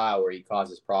awkward style where he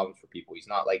causes problems for people. He's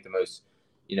not like the most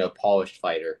polished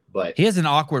fighter, but he has an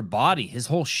awkward body. His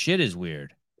whole shit is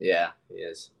weird. Yeah, he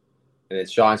is. And then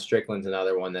Sean Strickland's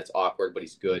another one that's awkward, but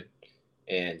he's good,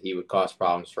 and he would cause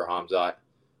problems for Hamzat.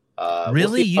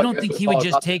 Really? You don't think he would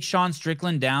just take Sean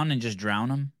Strickland down and just drown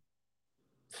him?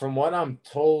 From what I'm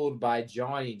told by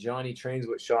Johnny trains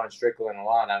with Sean Strickland a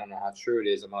lot. I don't know how true it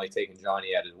is. I'm only taking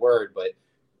Johnny at his word, but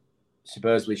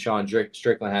supposedly Sean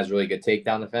Strickland has really good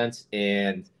takedown defense,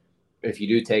 and if you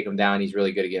do take him down, he's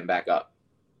really good at getting back up.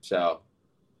 So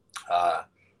I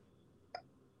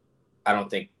don't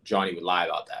think Johnny would lie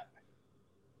about that.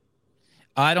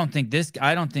 I don't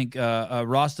think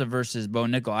Rosta versus Bo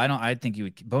Nickel. I think he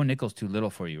would. Bo Nickel's too little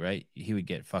for you, right? He would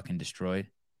get fucking destroyed.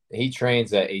 He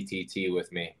trains at ATT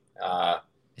with me.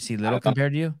 Is he little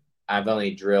compared to you? I've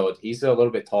only drilled. He's a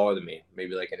little bit taller than me,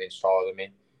 maybe like an inch taller than me.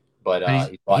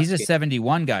 But he's a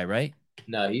 71 guy, right?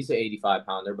 No, he's an 85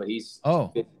 pounder, but he's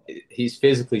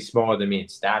physically smaller than me in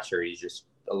stature. He's just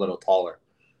a little taller.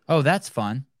 Oh, that's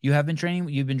fun. You've been drilling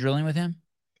with him?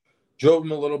 Drilled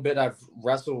him a little bit. I've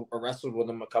wrestled with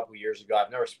him a couple years ago.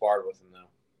 I've never sparred with him though.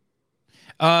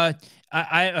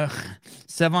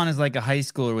 Sevon is like a high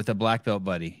schooler with a black belt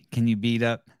buddy. Can you beat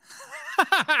up?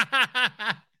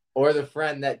 Or the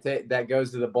friend that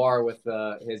goes to the bar with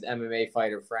his MMA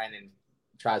fighter friend and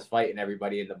tries fighting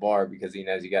everybody in the bar because he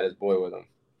knows he got his boy with him.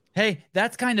 Hey,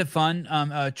 that's kind of fun.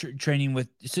 Training with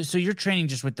so you're training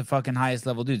just with the fucking highest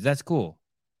level dudes. That's cool.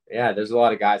 Yeah, there's a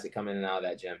lot of guys that come in and out of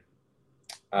that gym.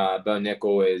 Bo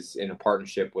Nickel is in a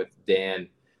partnership with Dan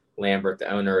Lambert, the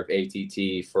owner of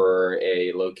ATT, for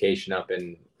a location up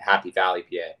in Happy Valley,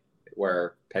 PA,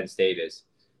 where Penn State is.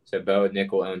 So Bo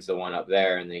Nickel owns the one up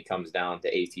there, and then he comes down to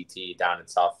ATT down in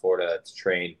South Florida to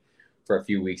train for a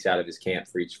few weeks out of his camp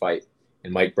for each fight.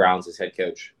 And Mike Brown's his head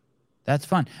coach. That's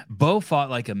fun. Bo fought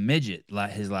like a midget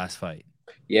his last fight.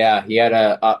 Yeah, he had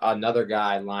another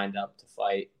guy lined up to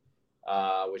fight,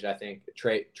 which I think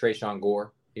Trayshawn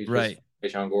Gore. He was right.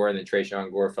 Trayshawn Gore, and then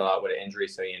Trayshawn Gore fell out with an injury,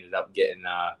 so he ended up getting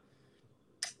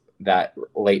that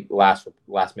last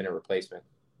minute replacement.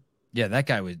 Yeah, that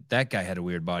guy had a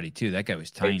weird body too. That guy was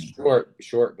tiny. He's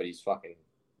short, but he's fucking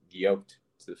yoked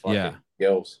to the fucking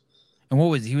gills. And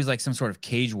he was like some sort of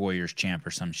Cage Warriors champ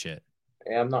or some shit.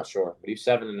 Yeah, I'm not sure, but he's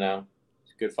 7-0.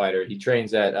 He's a good fighter. He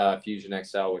trains at Fusion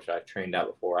XL, which I've trained at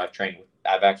before. I've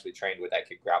actually trained with that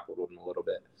kid, grappled with him a little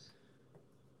bit.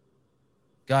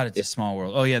 God, it's a small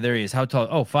world. Oh yeah, there he is. How tall?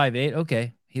 Oh, 5'8".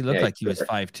 Okay, he looked like he was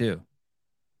 5'2".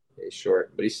 He's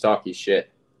short, but he's stocky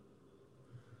shit.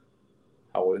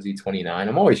 How old is he? 29.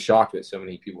 I'm always shocked at so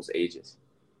many people's ages.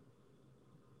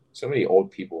 So many old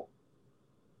people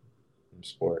in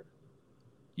sport.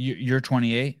 You're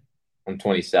 28. I'm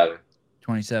 27.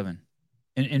 27.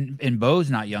 And Bo's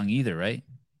not young either, right?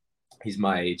 He's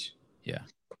my age. Yeah.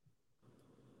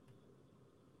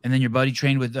 And then your buddy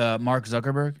trained with Mark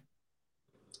Zuckerberg?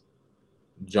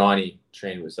 Johnny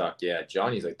trained with Zuck. Yeah,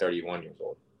 Johnny's like 31 years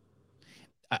old.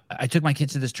 I took my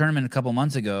kids to this tournament a couple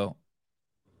months ago,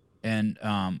 and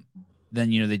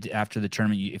then after the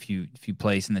tournament, if you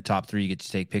place in the top 3, you get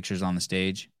to take pictures on the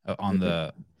stage and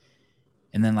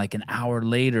then like an hour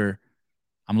later,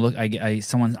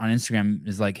 someone on Instagram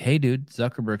is like, "Hey, dude,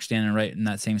 Zuckerberg's standing right in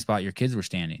that same spot your kids were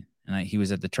standing," and he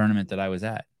was at the tournament that I was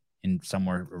at in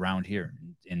somewhere around here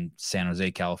in San Jose,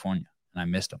 California, and I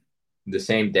missed him. The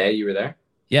same day you were there?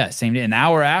 Yeah, same day. An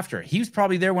hour after. He was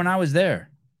probably there when I was there.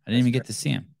 I didn't even get to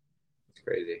see him. It's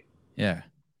crazy. Yeah.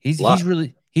 He's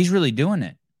really doing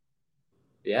it.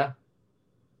 Yeah.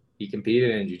 He competed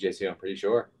in jiu-jitsu, I'm pretty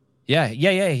sure. Yeah.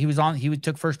 He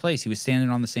took first place. He was standing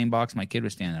on the same box my kid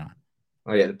was standing on.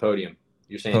 Oh yeah, the podium.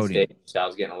 You're saying stage, so I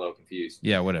was getting a little confused.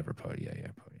 Yeah, whatever, podium. Yeah,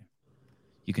 podium.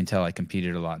 You can tell I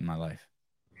competed a lot in my life.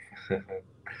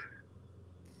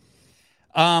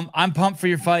 I'm pumped for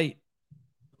your fight.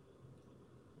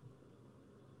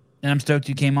 And I'm stoked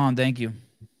you came on. Thank you.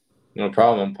 No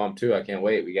problem. I'm pumped too. I can't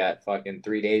wait. We got fucking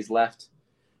 3 days left.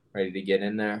 Ready to get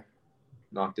in there.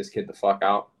 Knock this kid the fuck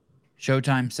out.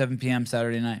 Showtime, 7 p.m.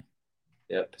 Saturday night.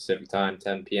 Yep, Pacific time,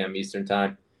 10 p.m. Eastern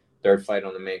time. Third fight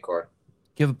on the main card.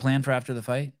 Do you have a plan for after the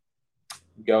fight?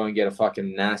 Go and get a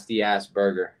fucking nasty ass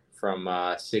burger from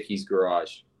Sicky's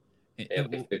Garage. They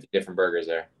have like 50 different burgers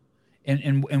there.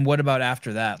 And what about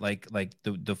after that? Like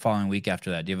the following week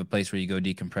after that? Do you have a place where you go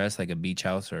decompress, like a beach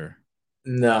house or?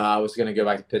 No, I was gonna go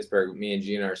back to Pittsburgh. Me and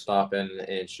Gina are stopping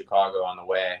in Chicago on the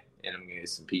way, and I'm gonna get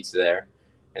some pizza there.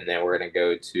 And then we're gonna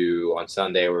go to on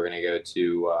Sunday. We're gonna go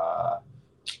to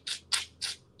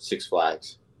Six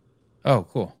Flags. Oh,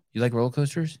 cool. You like roller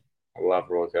coasters? I love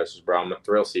roller coasters, bro. I'm a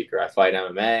thrill seeker. I fight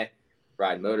MMA,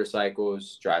 ride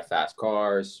motorcycles, drive fast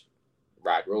cars,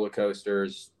 ride roller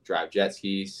coasters, drive jet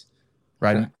skis.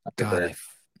 Riding, God,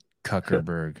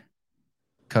 Kuckerberg.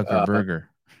 Burger.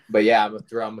 But yeah, I'm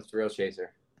a thrill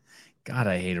chaser. God,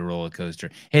 I hate a roller coaster.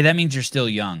 Hey, that means you're still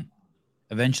young.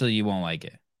 Eventually, you won't like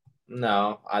it.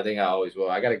 No, I think I always will.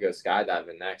 I got to go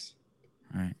skydiving next.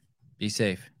 All right. Be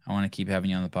safe. I want to keep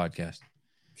having you on the podcast.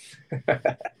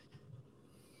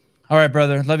 All right,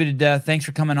 brother. Love you to death. Thanks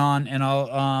for coming on, and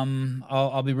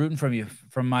I'll be rooting from you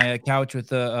from my couch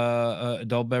with a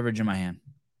adult beverage in my hand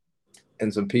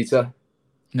and some pizza.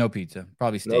 No pizza,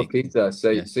 probably steak. No pizza. So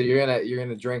yes. So you're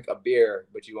gonna drink a beer,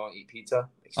 but you won't eat pizza.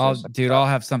 I'll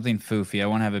have something foofy. I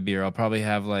won't have a beer. I'll probably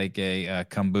have like a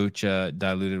kombucha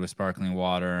diluted with sparkling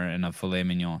water and a filet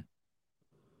mignon.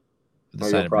 Or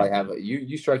you'll probably have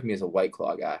you strike me as a White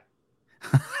Claw guy.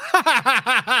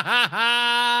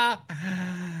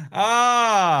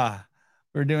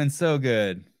 We're doing so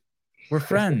good. We're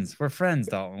friends. We're friends,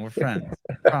 Dalton. We're friends.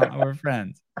 We're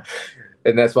friends.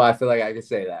 And that's why I feel like I can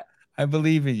say that. I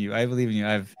believe in you. I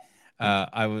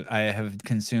have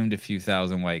consumed a few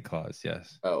thousand White Claws.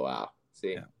 Yes. Oh wow.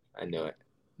 See, yeah. I knew it.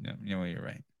 Yeah, you know, you're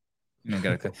right. You don't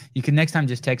gotta. You can next time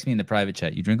just text me in the private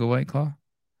chat. You drink a White Claw?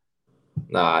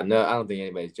 Nah, no, I don't think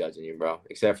anybody's judging you, bro.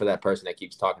 Except for that person that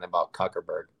keeps talking about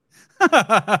Kuckerberg.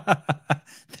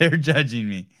 They're judging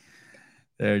me.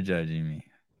 They're judging me.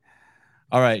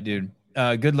 All right, dude.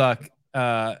 Good luck.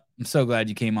 I'm so glad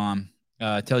you came on.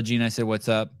 Tell Gene I said what's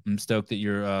up. I'm stoked that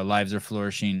your lives are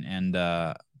flourishing, and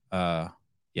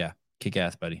yeah, kick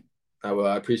ass, buddy. I will.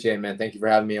 I appreciate it, man. Thank you for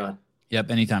having me on.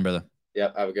 Yep, anytime, brother.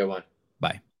 Yep, have a good one.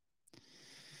 Bye.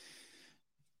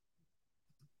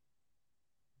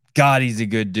 God, he's a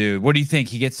good dude. What do you think?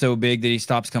 He gets so big that he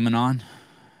stops coming on?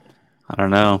 I don't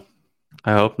know.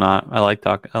 I hope not. I like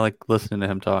talking. I like listening to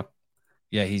him talk.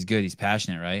 Yeah, he's good. He's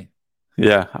passionate, right?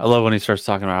 Yeah, I love when he starts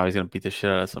talking about how he's gonna beat the shit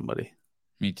out of somebody.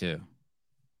 Me too.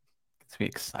 Gets me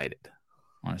excited.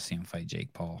 I want to see him fight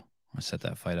Jake Paul. I want to set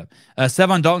that fight up.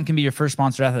 Sevon Dalton can be your first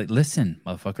sponsored athlete. Listen,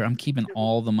 motherfucker, I'm keeping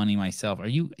all the money myself. Are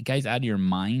you guys out of your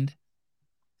mind?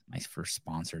 My first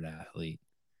sponsored athlete.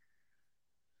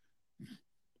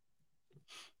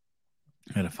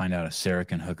 I got to find out if Sarah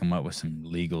can hook him up with some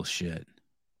legal shit.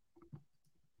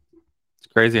 It's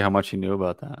crazy how much he knew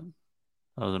about that.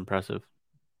 That was impressive.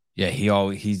 Yeah,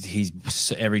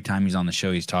 he's every time he's on the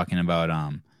show, he's talking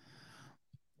about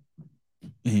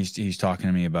he's talking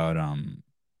to me about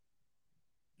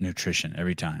nutrition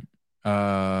every time.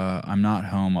 I'm not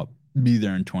home. I'll be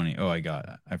there in 20. Oh,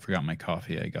 I forgot my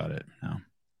coffee. I got it now.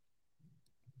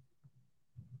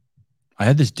 I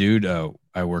had this dude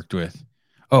I worked with.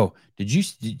 Oh,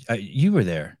 you were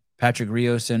there? Patrick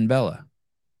Rios and Bella.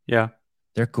 Yeah,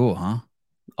 they're cool, huh?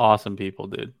 Awesome people,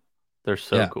 dude. They're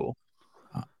so cool.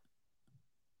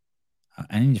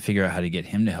 I need to figure out how to get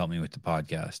him to help me with the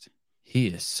podcast. He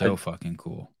is so fucking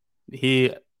cool.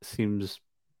 He seems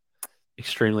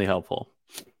extremely helpful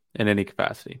in any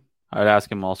capacity. I'd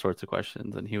ask him all sorts of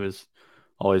questions, and he was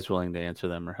always willing to answer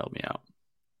them or help me out.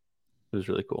 It was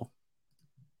really cool.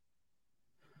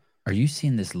 Are you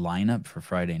seeing this lineup for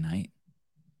Friday night?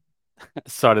 It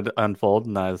started to unfold,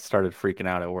 and I started freaking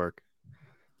out at work.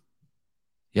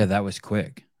 Yeah, that was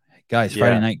quick. Guys,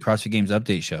 Friday night CrossFit Games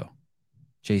update show.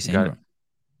 Chase Ingram,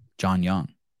 John Young,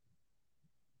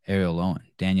 Ariel Lowen,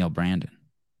 Danielle Brandon.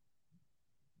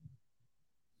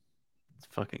 It's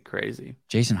fucking crazy.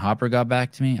 Jason Hopper got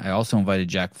back to me. I also invited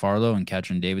Jack Farlow and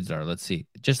Katrin Davidsdar. Let's see.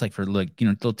 Just like for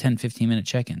little 10, 15-minute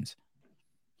check-ins.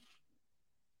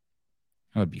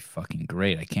 That would be fucking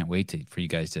great. I can't wait for you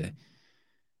guys to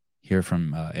hear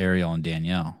from Ariel and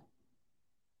Danielle.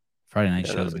 Friday night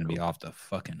show is going to be off the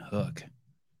fucking hook.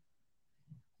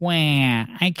 Wow,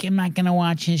 I'm not going to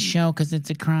watch his show because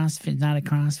it's not a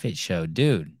CrossFit show.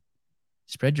 Dude,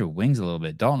 spread your wings a little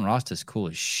bit. Dalton Rosta's cool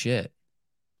as shit.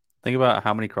 Think about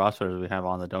how many CrossFitters we have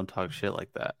on that don't talk shit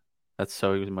like that. That's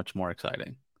so much more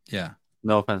exciting. Yeah.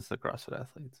 No offense to CrossFit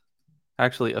athletes.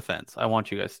 Actually, offense. I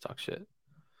want you guys to talk shit.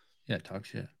 Yeah, talk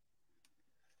shit.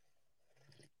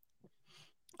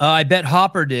 I bet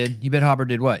Hopper did. You bet Hopper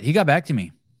did what? He got back to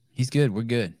me. He's good. We're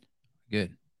good.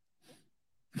 Good.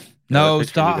 No,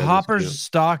 picture of you guys is Hopper's cute.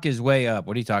 stock is way up.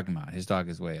 What are you talking about? His stock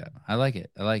is way up. I like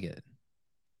it.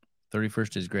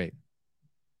 31st is great.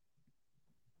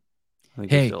 I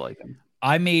think you Hey, still like him.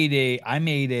 I made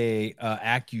a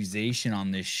accusation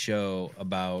on this show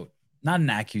about, not an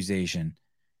accusation.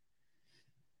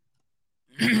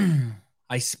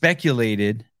 I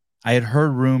speculated. I had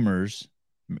heard rumors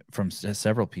from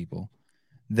several people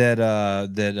that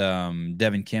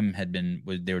Devin Kim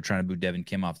they were trying to boot Devin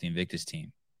Kim off the Invictus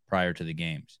team prior to the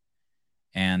games,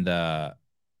 and I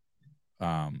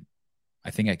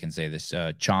think I can say this.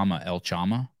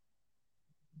 Chama.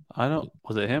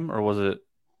 Was it him or was it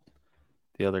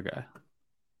the other guy?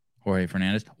 Jorge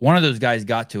Fernandez. One of those guys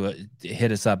got to it,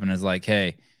 hit us up and is like,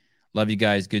 "Hey, love you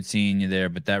guys. Good seeing you there,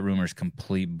 but that rumor's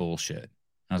complete bullshit."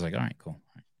 I was like, "All right, cool.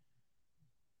 All right.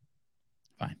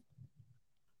 Fine."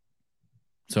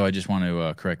 So I just want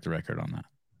to correct the record on that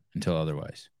until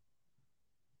otherwise.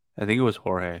 I think it was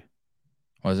Jorge.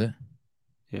 Was it?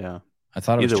 Yeah. I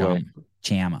thought it was Either way.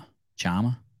 Chama.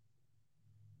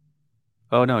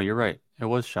 Oh no, you're right. It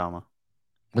was Shama.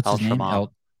 What's his name? Shama.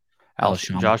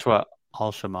 Joshua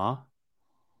Al-Shama.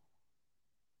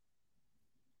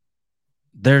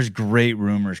 There's great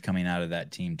rumors coming out of that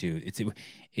team too.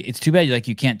 It's too bad like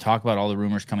you can't talk about all the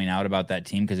rumors coming out about that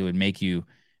team because it would make you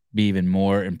be even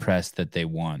more impressed that they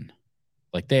won.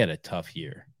 Like they had a tough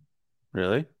year.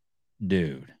 Really?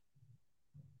 Dude.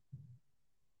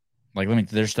 Like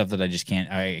there's stuff that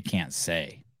I can't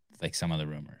say, like some of the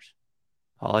rumors.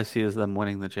 All I see is them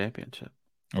winning the championship.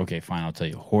 Okay, fine, I'll tell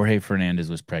you. Jorge Fernandez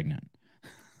was pregnant.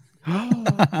 I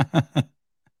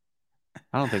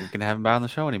don't think we can have him back on the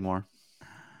show anymore.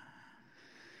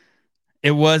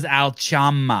 It was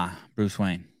Al-Chama, Bruce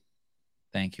Wayne.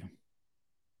 Thank you.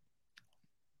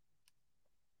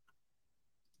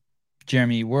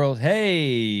 Jeremy World.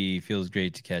 Hey, feels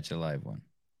great to catch a live one.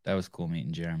 That was cool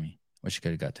meeting Jeremy. Wish I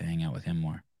could have got to hang out with him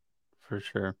more. For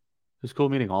sure. It was cool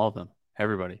meeting all of them.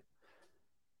 Everybody.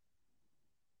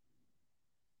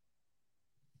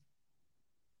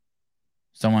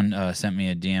 Someone sent me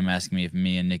a DM asking me if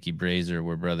me and Nikki Brazer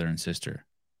were brother and sister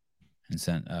and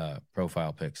sent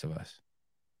profile pics of us.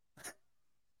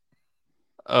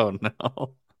 Oh,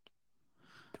 no.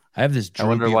 I have this droopy... I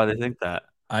wonder why they think that.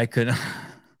 I could...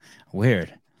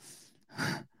 Weird.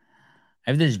 I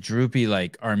have this droopy,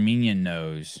 like, Armenian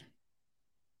nose.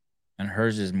 And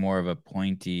hers is more of a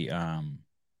pointy...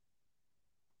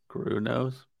 Gru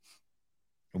nose?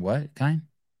 What kind?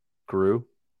 Gru?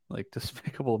 Like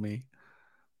Despicable Me.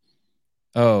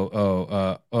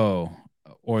 Or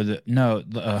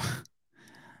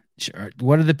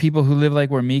what are the people who live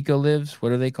like where Miko lives?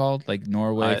 What are they called? Like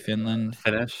Norway, Finland?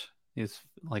 Finnish. He's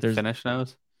like Finnish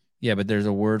nose? Yeah, but there's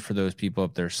a word for those people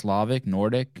up there. Slavic?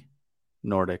 Nordic.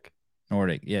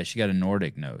 Yeah, she got a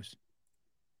Nordic nose.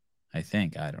 I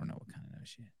think. I don't know what kind of nose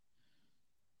she has.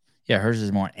 Yeah, hers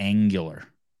is more angular.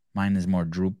 Mine is more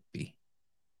droopy.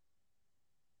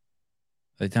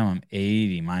 By the time I'm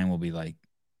 80, mine will be like...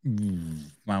 Mine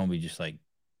will be just like...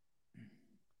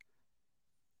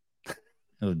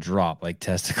 It'll drop like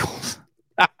testicles.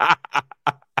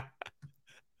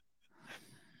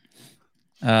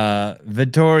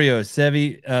 Vittorio,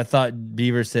 Sevi thought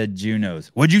Beaver said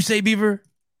Junos. What'd you say, Beaver?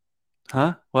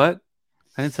 Huh? What?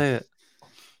 I didn't say it.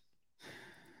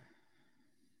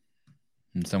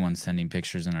 And someone's sending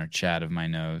pictures in our chat of my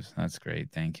nose. That's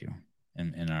great. Thank you.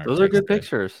 In our Those are good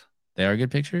pictures. They are good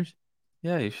pictures?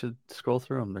 Yeah, you should scroll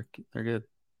through them. They're good.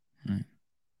 Right.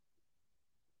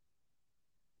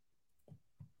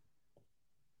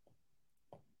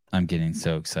 I'm getting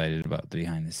so excited about the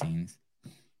behind the scenes.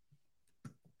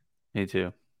 Me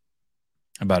too.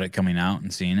 About it coming out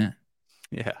and seeing it?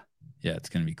 Yeah. Yeah, it's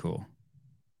going to be cool.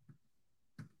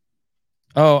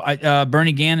 Oh,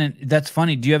 Bernie Gannon, that's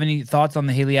funny. Do you have any thoughts on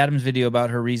the Haley Adams video about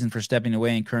her reason for stepping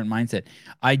away and current mindset?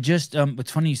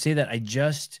 It's funny you say that. I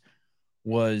just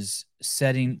was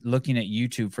looking at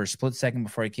YouTube for a split second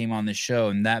before I came on this show,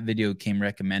 and that video came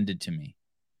recommended to me.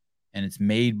 And it's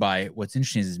made by, what's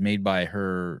interesting is it's made by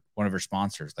one of her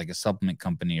sponsors, like a supplement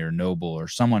company or Noble or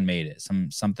someone made it,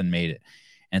 something made it.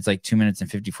 And it's like 2 minutes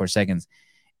and 54 seconds.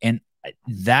 And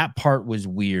that part was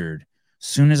weird.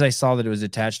 Soon as I saw that it was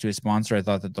attached to a sponsor, I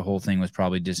thought that the whole thing was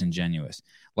probably disingenuous.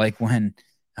 Like when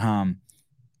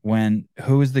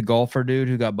who was the golfer dude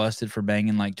who got busted for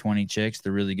banging like 20 chicks,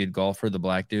 the really good golfer, the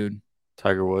black dude?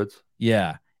 Tiger Woods.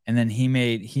 Yeah. And then he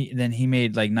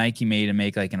made like Nike made him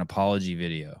make like an apology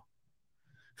video.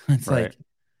 It's right.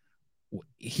 Like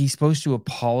he's supposed to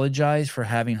apologize for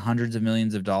having hundreds of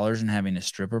millions of dollars and having a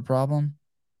stripper problem.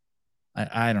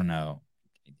 I don't know.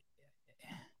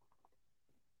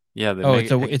 Yeah, they Oh,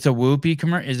 make it's a Whoopi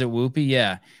commercial. Is it Whoopi?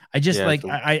 Yeah. I just Yeah, like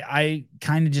I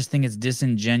kind of just think it's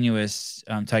disingenuous.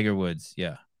 Tiger Woods.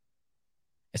 Yeah.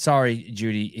 Sorry,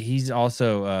 Judy. He's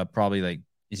also probably like,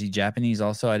 is he Japanese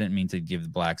also? I didn't mean to give the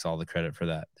blacks all the credit for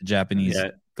that. The Japanese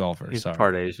golfer. he's Sorry.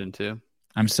 part Asian too.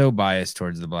 I'm so biased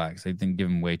towards the blacks. I think give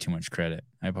him way too much credit.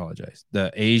 I apologize.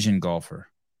 The Asian golfer.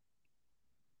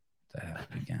 That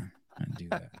happened again. I didn't do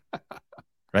that.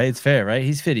 Right? It's fair, right?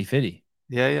 He's fitty.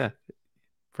 Yeah,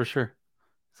 for sure.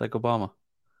 It's like Obama.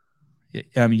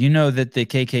 You know that the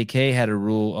KKK had a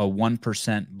rule: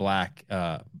 1% black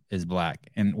is black,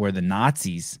 and where the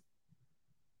Nazis,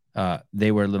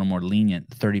 they were a little more lenient.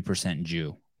 30%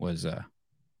 Jew was.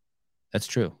 That's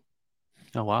true.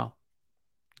 Oh wow.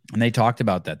 And they talked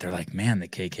about that. They're like, man, the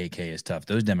KKK is tough.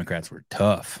 Those Democrats were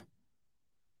tough.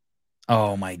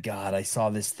 Oh my God, I saw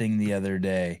this thing the other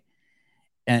day,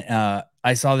 and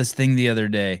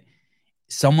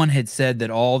Someone had said that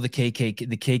all the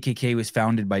KKK was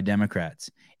founded by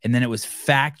Democrats, and then it was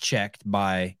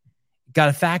got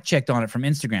a fact checked on it from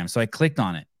Instagram. So I clicked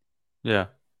on it. Yeah.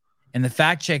 And the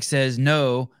fact check says,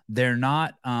 no, they're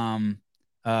not.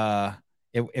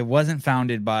 It wasn't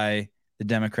founded by the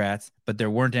Democrats, but there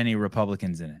weren't any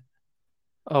Republicans in it.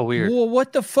 Oh, weird. Well,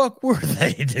 what the fuck were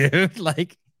they, dude?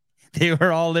 Like, they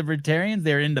were all libertarians.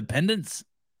 They're independents.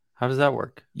 How does that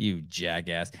work? You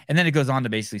jackass. And then it goes on to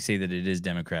basically say that it is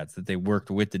Democrats, that they worked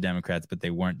with the Democrats, but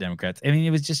they weren't Democrats. I mean, it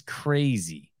was just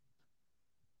crazy.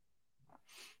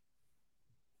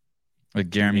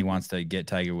 Like Jeremy wants to get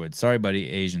Tiger Woods. Sorry, buddy.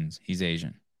 Asians. He's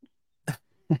Asian.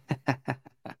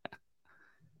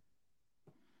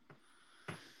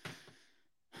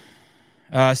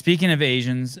 Speaking of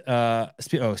Asians,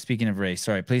 speaking of race,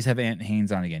 sorry, please have Ant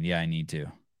Haynes on again. Yeah, I need to.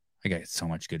 I got so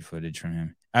much good footage from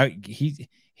him.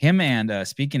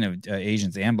 Speaking of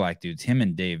Asians and black dudes, him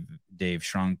and Dave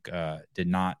Shrunk did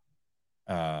not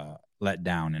let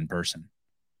down in person.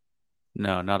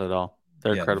 No, not at all.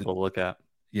 They're incredible to look at.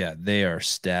 Yeah, they are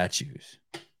statues.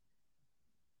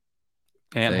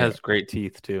 Ant has great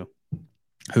teeth too.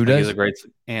 Who does? He has a great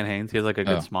Ant Haynes. He has like a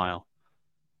good smile.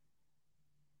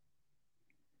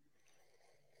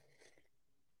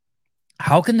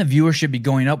 How can the viewership be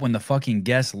going up when the fucking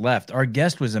guest left? Our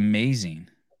guest was amazing.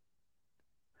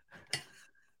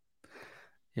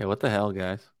 Yeah, what the hell,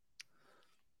 guys?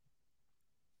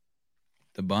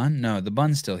 The bun? No, the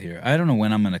bun's still here. I don't know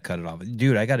when I'm going to cut it off.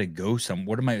 Dude, I got to go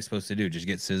what am I supposed to do? Just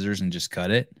get scissors and just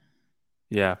cut it?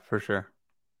 Yeah, for sure.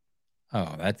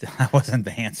 Oh, that wasn't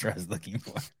the answer I was looking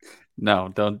for. No,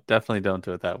 definitely don't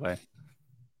do it that way.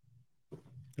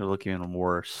 You're looking even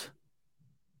worse.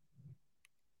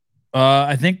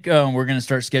 I think we're going to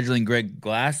start scheduling Greg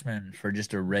Glassman for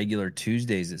just a regular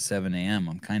Tuesdays at 7 a.m.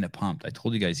 I'm kind of pumped. I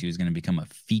told you guys he was going to become a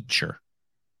feature.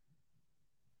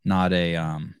 Not a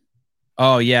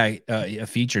a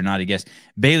feature, not a guest.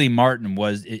 Bailey Martin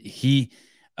Bailey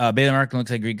Martin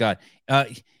looks like a Greek god.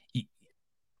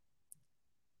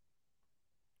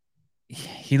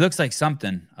 He looks like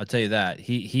something, I'll tell you that.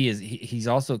 He's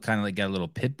also kind of like got a little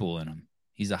pit bull in him.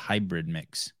 He's a hybrid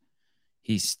mix.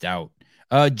 He's stout.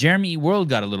 Jeremy World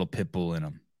got a little pit bull in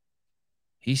him.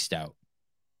 He's stout.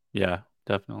 Yeah,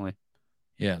 definitely.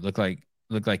 Yeah, look like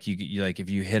you like if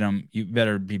you hit him, you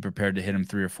better be prepared to hit him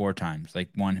 3 or 4 times. Like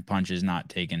one punch is not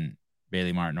taking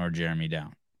Bailey Martin or Jeremy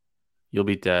down. You'll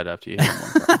be dead after you hit him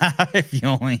one time. If you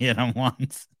only hit him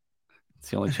once. It's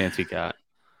the only chance you got.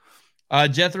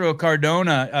 Jethro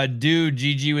Cardona, dude,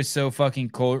 GG was so fucking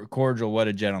cordial. What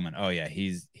a gentleman. Oh yeah,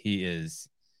 he is.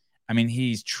 I mean,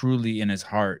 he's truly in his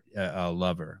heart a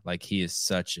lover. Like he is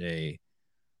such a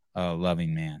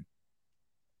loving man.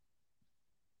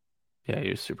 Yeah, he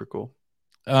was super cool.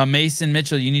 Mason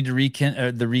Mitchell, you need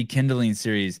to the rekindling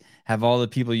series. Have all the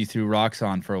people you threw rocks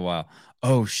on for a while.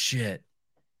 Oh shit!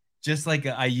 Just like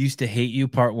I used to hate you,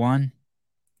 part 1.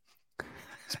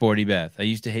 Sporty Beth. I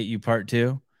used to hate you, part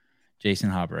 2. Jason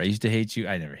Hopper. I used to hate you.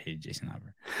 I never hated Jason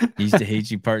Hopper. I used to hate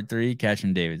you, part 3.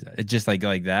 Catherine Davis. It's just like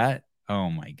that.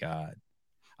 Oh my God.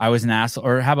 I was an asshole.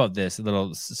 Or how about this? A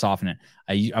little soften it.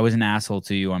 I was an asshole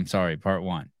to you. I'm sorry. Part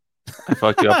 1. I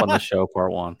fucked you up on the show,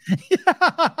 part 1.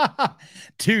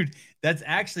 Dude, that's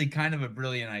actually kind of a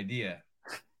brilliant idea.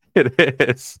 It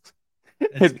is.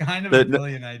 It's kind of a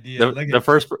brilliant idea. The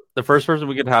first person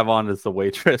we could have on is the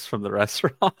waitress from the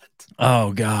restaurant.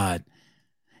 Oh God.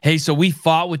 Hey, so we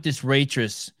fought with this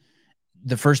waitress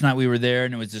the first night we were there,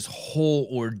 and it was this whole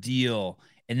ordeal.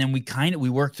 And then we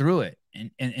worked through it.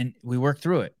 And we worked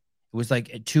through it. It was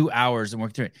like 2 hours and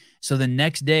worked through it. So the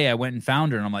next day I went and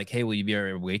found her and I'm like, hey, will you be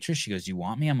our waitress? She goes, you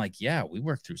want me? I'm like, yeah, we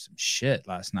worked through some shit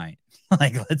last night.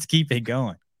 Like, let's keep it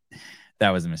going.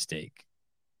 That was a mistake.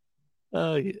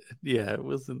 Yeah, it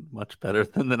wasn't much better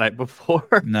than the night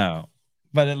before. No,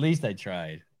 but at least I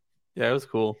tried. Yeah, it was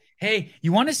cool. Hey,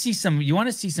 you want to see some? You want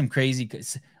to see some crazy?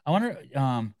 I wonder.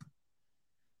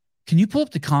 Can you pull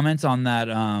up the comments on that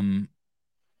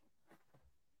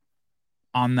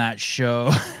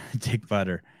show? Dick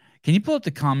Butter. Can you pull up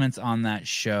the comments on that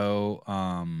show?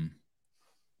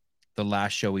 The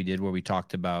last show we did where we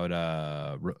talked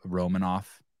about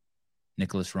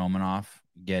Nicholas Romanoff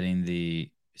getting the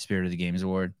Spirit of the Games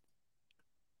award.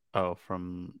 Oh,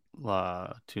 from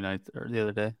 2 nights or the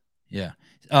other day. Yeah.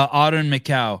 Otto in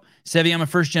Macau. Sevi, I'm a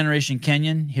first generation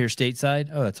Kenyan here stateside.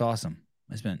 Oh, that's awesome.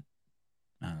 I spent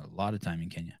a lot of time in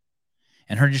Kenya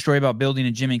and heard your story about building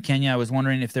a gym in Kenya. I was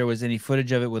wondering if there was any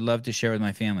footage of it. Would love to share with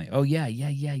my family. Oh,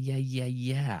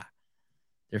 yeah.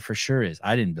 There for sure is.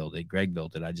 I didn't build it. Greg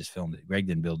built it. I just filmed it. Greg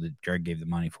didn't build it. Greg gave the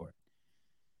money for it.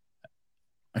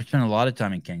 I spent a lot of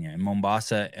time in Kenya, in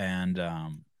Mombasa, and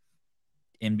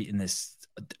in this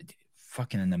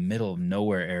fucking in the middle of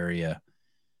nowhere area.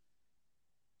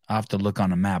 I'll have to look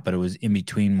on a map, but it was in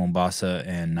between Mombasa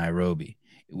and Nairobi.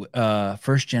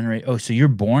 First generation. Oh, so you're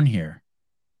born here.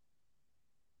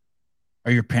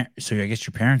 Are your parents? So I guess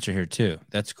your parents are here too.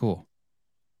 That's cool.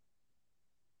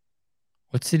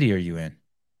 What city are you in?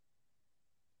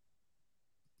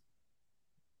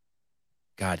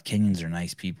 God, Kenyans are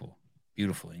nice people.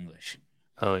 Beautiful English.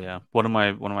 Oh yeah, one of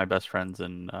my best friends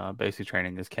in basic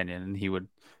training is Kenyan, and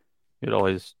he'd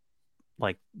always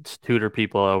like tutor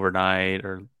people overnight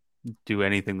or do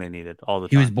anything they needed all the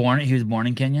time. He was born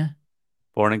in Kenya?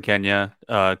 Born in Kenya,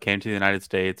 came to the United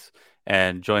States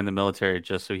and joined the military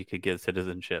just so he could get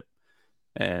citizenship.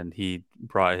 And he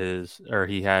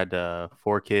had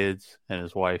 4 kids and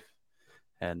his wife,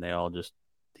 and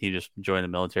he just joined the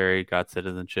military, got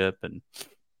citizenship, and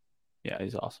yeah,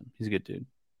 he's awesome. He's a good dude.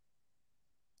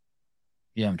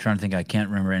 Yeah, I'm trying to think. I can't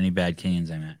remember any bad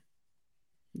Kenyans I met.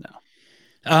 No.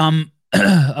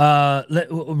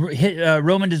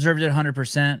 Roman deserved it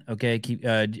 100%. Okay, keep.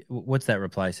 What's that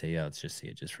reply say? Yeah, let's just see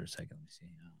it just for a second. Let me see.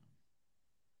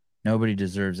 Nobody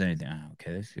deserves anything. Oh,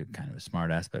 okay, that's kind of a smart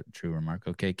ass, but true remark.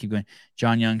 Okay, keep going.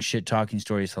 John Young, shit talking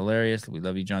story is hilarious. We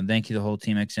love you, John. Thank you, the whole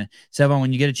team. Excellent. Sevon,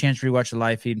 when you get a chance to rewatch the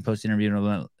live feed and post interview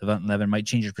on Event 11, might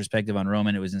change your perspective on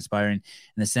Roman. It was inspiring in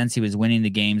the sense he was winning the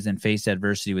games and faced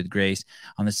adversity with grace.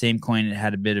 On the same coin, it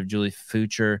had a bit of Julie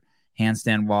Future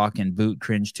handstand walk and boot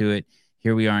cringe to it.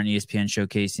 Here we are on ESPN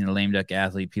showcasing a lame duck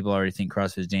athlete. People already think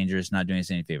CrossFit is dangerous, not doing us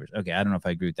any favors. Okay, I don't know if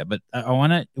I agree with that, but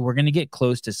we're going to get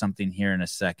close to something here in a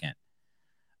second.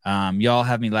 Y'all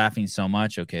have me laughing so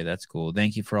much. Okay, that's cool.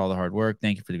 Thank you for all the hard work.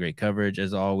 Thank you for the great coverage.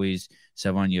 As always,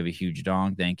 Sevon, you have a huge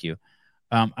dong. Thank you.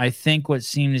 I think what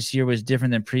seemed this year was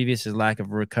different than previous is lack of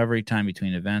recovery time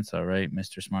between events. All right,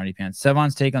 Mr. Smarty Pants.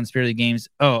 Sevon's take on Spirit of the Games.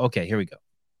 Oh, okay, here we go.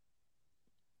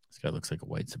 This guy looks like a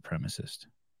white supremacist.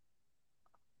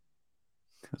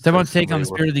 Sevon's take on the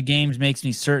Spirit of the Games makes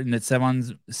me certain that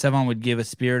Sevon would give a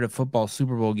Spirit of Football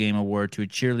Super Bowl game award to a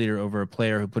cheerleader over a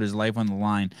player who put his life on the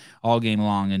line all game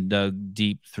long and dug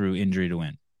deep through injury to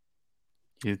win.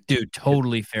 Dude,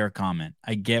 totally fair comment.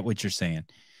 I get what you're saying.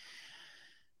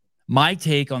 My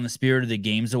take on the Spirit of the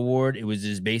Games award, it was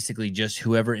just basically just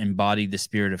whoever embodied the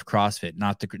spirit of CrossFit,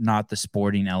 not the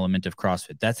sporting element of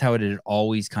CrossFit. That's how it had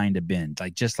always kind of been.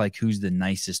 Like just like who's the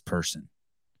nicest person.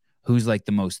 Who's like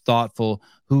the most thoughtful,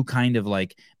 who kind of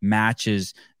like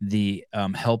matches the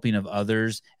helping of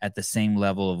others at the same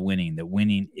level of winning, that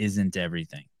winning isn't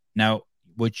everything. Now,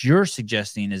 what you're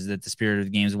suggesting is that the Spirit of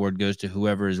the Games award goes to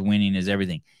whoever is winning is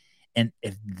everything. And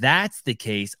if that's the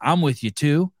case, I'm with you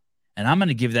too. And I'm going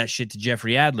to give that shit to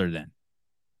Jeffrey Adler then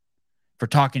for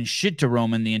talking shit to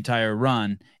Roman the entire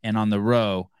run and on the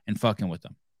row and fucking with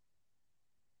them.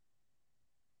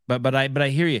 But I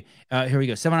hear you. Here we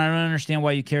go. Sevon, I don't understand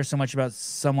why you care so much about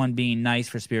someone being nice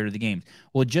for Spirit of the Games.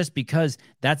 Well, just because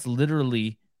that's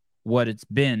literally what it's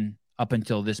been up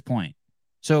until this point.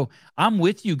 So I'm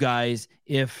with you guys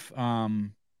if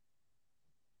that's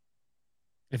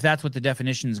what the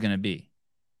definition is going to be.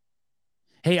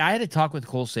 Hey, I had a talk with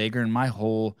Cole Sager, and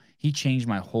he changed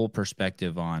my whole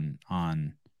perspective on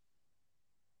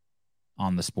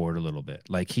the sport a little bit.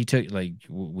 Like he took, like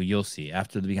you'll see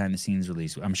after the behind the scenes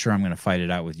release. I'm sure I'm going to fight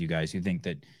it out with you guys who think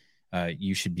that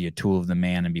you should be a tool of the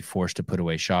man and be forced to put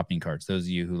away shopping carts. Those of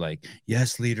you who like,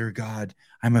 yes, leader God,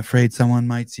 I'm afraid someone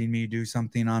might see me do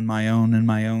something on my own and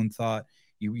my own thought.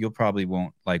 You'll probably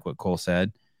won't like what Cole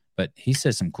said, but he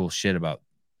says some cool shit about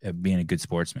being a good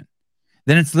sportsman.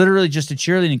 Then it's literally just a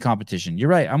cheerleading competition. You're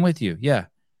right. I'm with you. Yeah.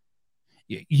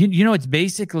 You know, it's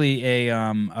basically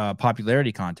a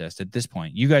popularity contest at this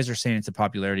point. You guys are saying it's a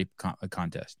popularity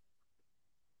contest.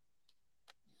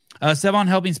 Sevon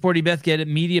helping Sporty Beth get a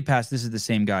media pass. This is the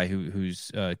same guy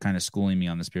who's kind of schooling me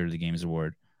on the Spirit of the Games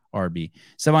award. RB.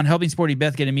 Sevon helping Sporty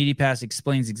Beth get a media pass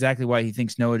explains exactly why he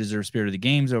thinks Noah deserves Spirit of the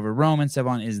Games over Roman.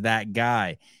 Sevon is that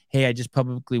guy. Hey, I just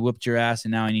publicly whooped your ass,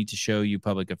 and now I need to show you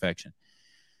public affection.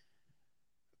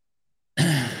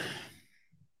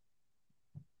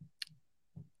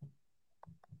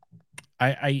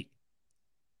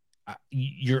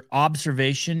 Your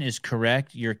observation is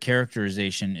correct. Your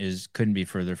characterization couldn't be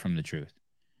further from the truth.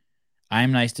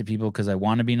 I'm nice to people because I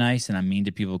want to be nice, and I'm mean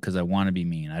to people because I want to be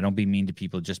mean. I don't be mean to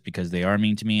people just because they are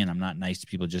mean to me, and I'm not nice to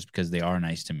people just because they are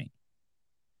nice to me.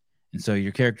 And so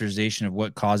your characterization of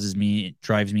what drives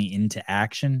me into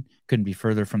action couldn't be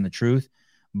further from the truth.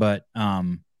 But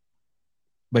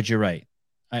you're right.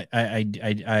 I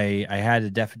had I have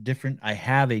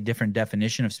a different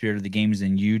definition of Spirit of the Games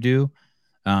than you do.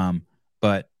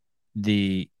 But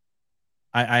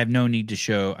I have no need to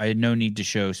show. I had no need to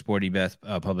show Sporty Beth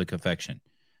public affection.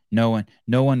 No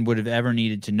one would have ever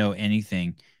needed to know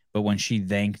anything. But when she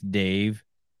thanked Dave,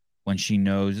 when she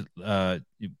knows,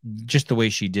 just the way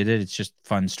she did it, it's just a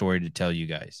fun story to tell you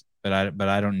guys. But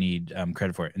I don't need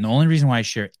credit for it. And the only reason why I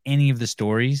share any of the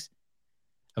stories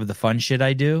of the fun shit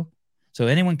I do, so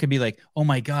anyone could be like, "Oh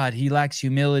my God, he lacks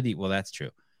humility." Well, that's true.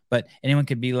 But anyone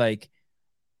could be like,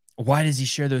 why does he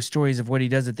share those stories of what he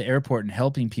does at the airport and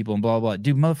helping people and blah, blah, blah?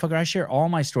 Dude, motherfucker, I share all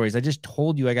my stories. I just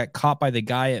told you I got caught by the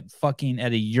guy at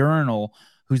a urinal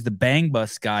who's the Bang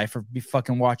Bus guy for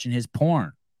fucking watching his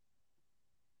porn.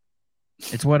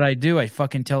 It's what I do. I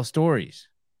fucking tell stories.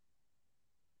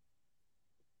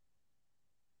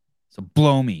 So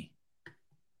blow me.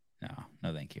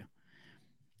 No, thank you.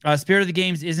 Spirit of the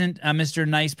Games isn't a Mr.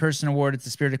 Nice Person award. It's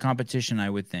a spirit of competition, I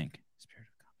would think.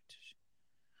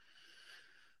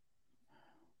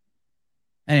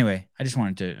 Anyway, I just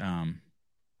wanted to.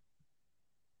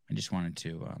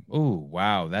 Oh,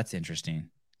 wow, that's interesting.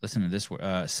 Listen to this.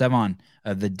 Sevon,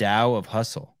 the Tao of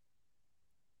Hustle.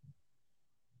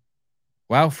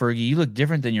 Wow, Fergie, you look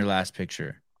different than your last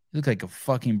picture. You look like a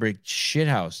fucking brick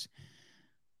shithouse.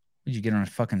 Did you get on a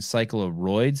fucking cycle of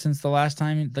roids since the last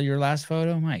time, your last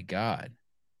photo? My God.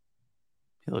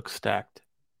 He looks stacked.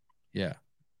 Yeah.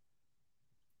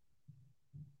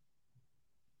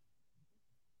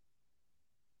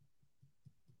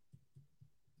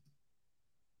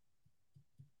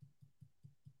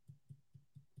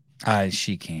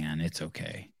 She can. It's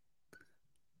okay.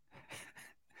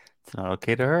 It's not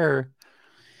okay to her.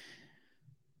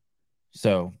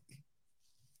 So,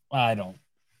 I don't.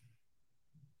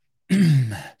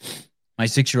 My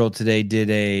 6-year-old today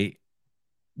did a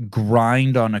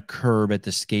grind on a curb at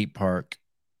the skate park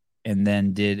and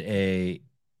then did a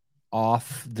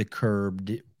off the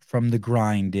curb from the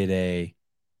grind, did a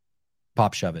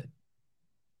pop shove it.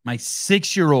 My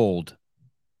 6-year-old.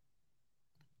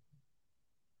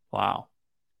 Wow.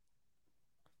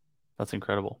 That's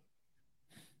incredible.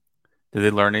 Did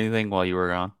they learn anything while you were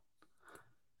gone?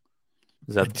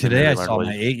 Today I saw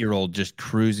my 8-year-old just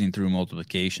cruising through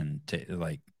multiplication,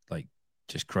 like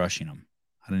just crushing them.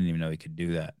 I didn't even know he could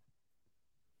do that.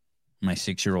 My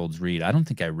 6-year-olds read. I don't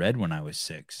think I read when I was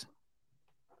 6.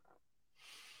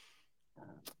 I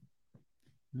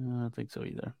don't think so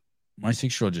either. My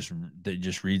 6-year-old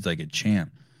just reads like a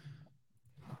champ.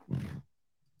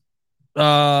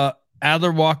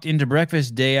 Adler walked into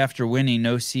breakfast day after winning.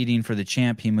 No seating for the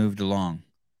champ. He moved along.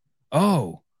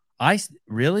 Oh,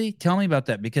 really? Tell me about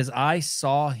that, because I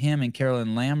saw him and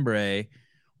Carolyn Lambre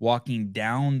walking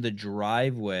down the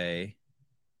driveway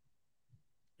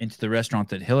into the restaurant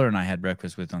that Hiller and I had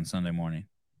breakfast with on Sunday morning.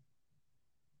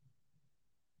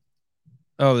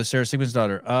 Oh, the Sarah Sigmund's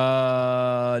daughter.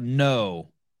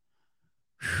 No.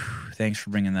 Thanks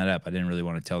for bringing that up. I didn't really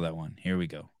want to tell that one. Here we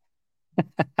go.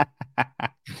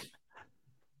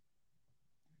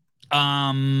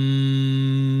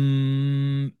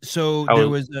 So there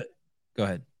was a. Go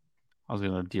ahead. I was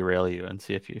going to derail you and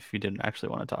see if you didn't actually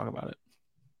want to talk about it.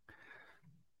 I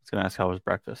was going to ask how was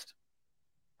breakfast.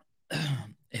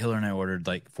 Hiller and I ordered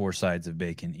like 4 sides of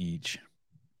bacon each,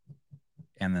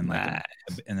 and then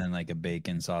like a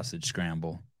bacon sausage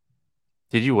scramble.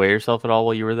 Did you weigh yourself at all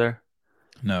while you were there?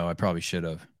 No, I probably should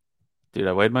have. Dude,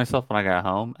 I weighed myself when I got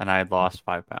home, and I had lost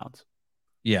 5 pounds.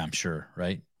 Yeah, I'm sure,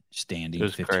 right? Standing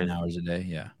 15 crazy. Hours a day,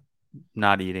 yeah.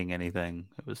 Not eating anything.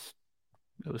 It was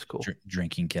cool.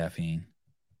 Drinking caffeine.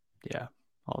 Yeah,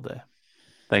 all day.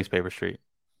 Thanks, Paper Street.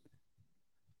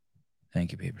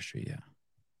 Thank you, Paper Street, yeah.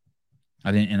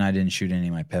 I didn't shoot any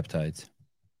of my peptides.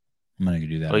 I'm going to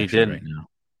do that right now.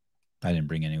 I didn't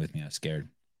bring any with me. I was scared.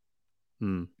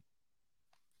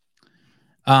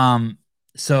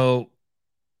 So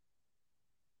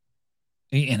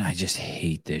And I just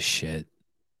hate this shit.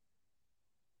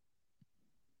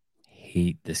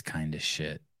 Hate this kind of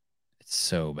shit. It's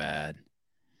so bad.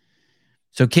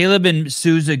 So Caleb and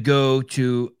Souza go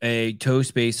to a Toe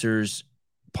Spacers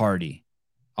party,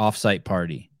 offsite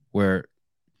party, where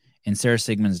and Sarah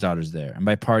Sigmund's daughter's there. And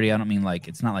by party, I don't mean like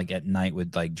it's not like at night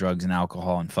with like drugs and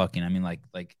alcohol and fucking. I mean like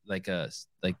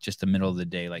just the middle of the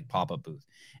day like pop-up booth.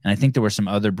 And I think there were some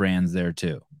other brands there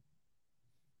too.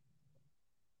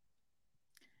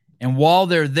 And while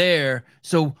they're there,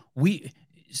 so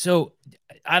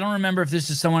I don't remember if this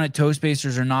is someone at Toe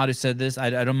Spacers or not who said this.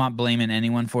 I'm not blaming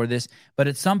anyone for this, but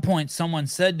at some point someone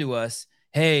said to us,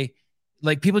 "Hey,"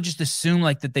 like people just assume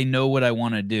like that they know what I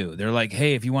want to do. They're like,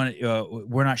 "Hey, if you want to,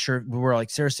 we're not sure." We're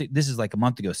like, this is like a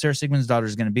month ago. Sarah Sigmund's daughter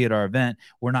is going to be at our event.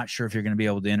 We're not sure if you're going to be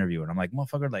able to interview her. And I'm like,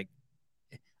 motherfucker, like,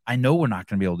 I know we're not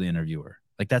going to be able to interview her.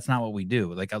 Like, that's not what we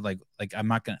do. Like, I'm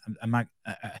not going to,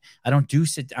 I don't do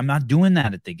I'm not doing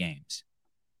that at the games.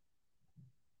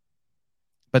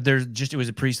 But it was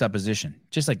a presupposition.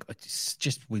 Just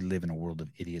we live in a world of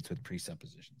idiots with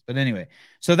presuppositions. But anyway,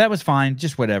 so that was fine.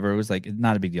 Just whatever. It was like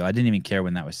not a big deal. I didn't even care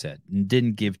when that was said.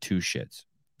 Didn't give two shits.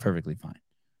 Perfectly fine.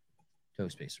 Toe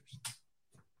Spacers.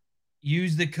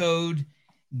 Use the code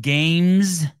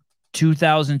GAMES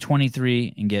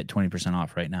 2023 and get 20%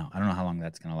 off right now. I don't know how long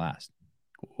that's going to last.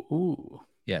 Ooh.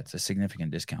 Yeah, it's a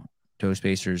significant discount. Toe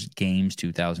Spacers GAMES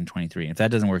 2023. And if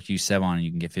that doesn't work, use Sevon and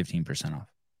you can get 15% off.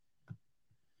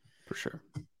 For sure.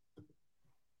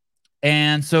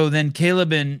 And so then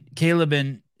Caleb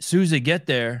and Souza get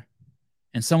there,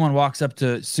 and someone walks up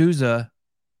to Souza,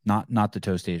 not the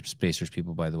Toe Spacers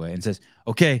people, by the way, and says,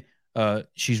 "Okay,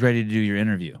 she's ready to do your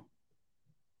interview."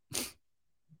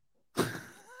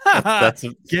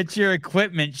 Get your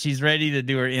equipment. She's ready to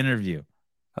do her interview.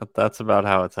 That's about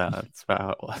how it's at. That's about how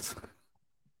it was.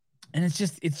 And it's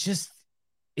just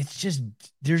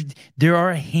there are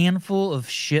a handful of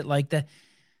shit like that.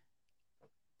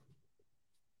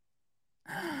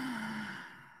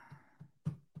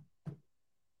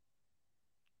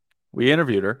 We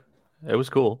interviewed her. It was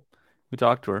cool. We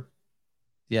talked to her.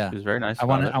 Yeah. She was very nice. I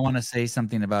want to say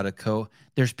something about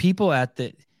there's people at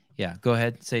the, yeah, go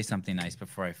ahead. Say something nice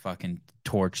before I fucking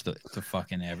torch the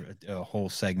fucking a whole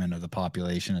segment of the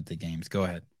population at the games. Go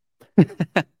ahead.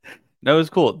 No, it was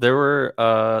cool. There were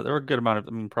a good amount of,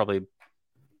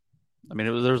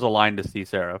 there was a line to see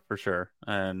Sarah for sure.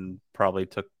 And probably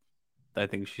I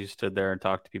think she stood there and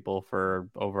talked to people for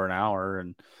over an hour,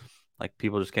 and like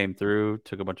people just came through,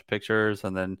 took a bunch of pictures,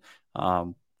 and then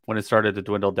when it started to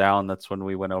dwindle down, that's when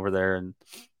we went over there, and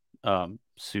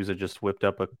Souza just whipped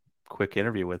up a quick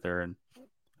interview with her, and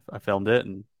I filmed it,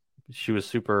 and she was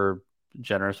super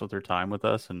generous with her time with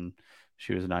us, and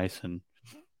she was nice, and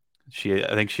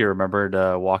I think she remembered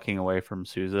walking away from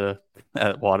Souza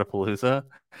at Wadapalooza,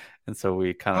 and so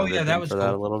we kind of that was for cool.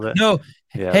 that a little bit. No,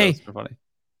 yeah, hey, that was funny.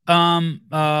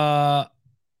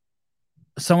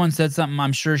 Someone said something.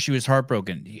 I'm sure she was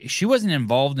heartbroken. She wasn't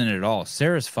involved in it at all.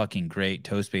 Sarah's fucking great.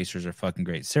 Toe Spacers are fucking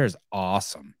great. Sarah's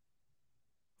awesome.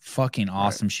 Fucking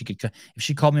awesome. Right. She could, if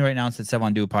she called me right now and said,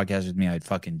 "Sevon, do a podcast with me," I'd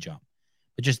fucking jump.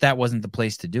 But just that wasn't the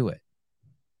place to do it.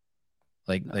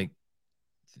 Like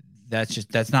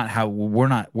that's not how we're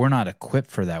not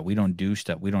equipped for that. We don't do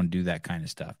stuff. We don't do that kind of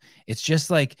stuff. It's just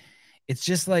like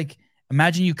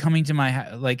imagine you coming to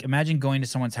imagine going to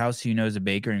someone's house who knows a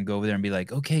baker and go over there and be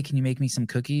like, "Okay, can you make me some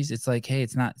cookies?" It's like, hey,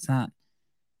 it's not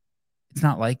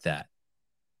like that.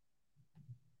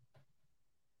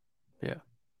 Yeah.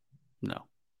 No.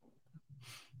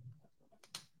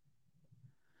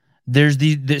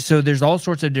 So there's all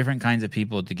sorts of different kinds of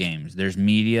people at the games. There's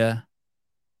media,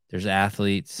 there's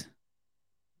athletes,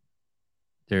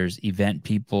 there's event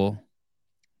people.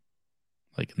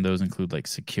 Like, and those include like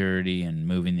security and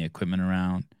moving the equipment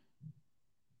around.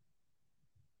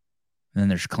 And then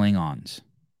there's Klingons.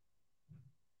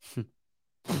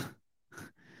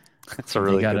 That's a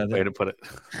really good way to put it.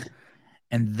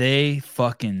 And they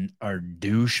fucking are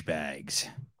douchebags.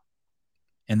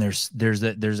 And there's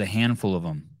a handful of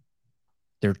them.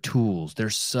 They're tools. They're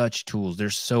such tools. They're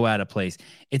so out of place.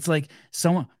 It's like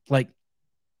someone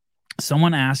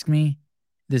asked me,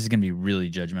 this is going to be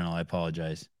really judgmental. I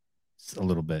apologize. It's a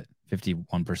little bit,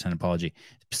 51% apology.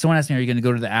 Someone asked me, "Are you going to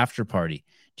go to the after party?"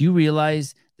 Do you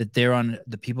realize that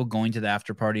the people going to the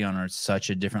after party on are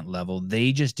such a different level?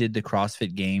 They just did the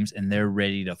CrossFit Games and they're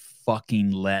ready to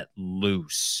fucking let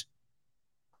loose.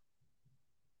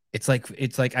 It's like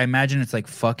I imagine it's like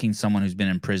fucking someone who's been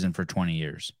in prison for 20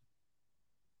 years.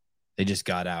 They just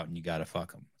got out and you got to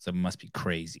fuck them. So it must be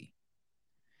crazy.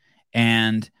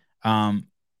 And no.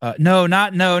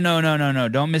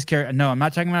 Don't miscarry. No, I'm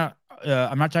not talking about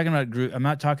group. I'm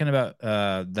not talking about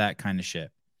that kind of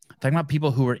shit. I'm talking about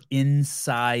people who are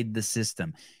inside the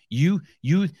system. I'm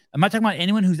not talking about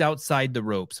anyone who's outside the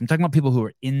ropes. I'm talking about people who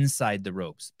are inside the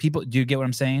ropes. People, do you get what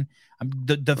I'm saying?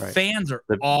 The Right. fans are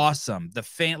awesome. The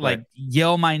fan like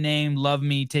yell my name, love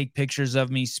me, take pictures of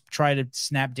me, try to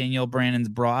snap Danielle Brandon's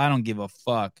bra. I don't give a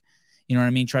fuck. You know what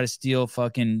I mean? Try to steal,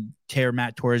 fucking tear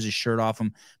Matt Torres' shirt off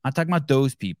him. I'm not talking about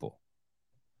those people.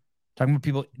 I'm talking about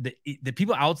people, the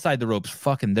people outside the ropes,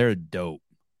 fucking, they're dope.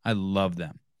 I love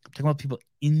them. I'm talking about people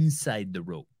inside the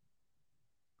rope.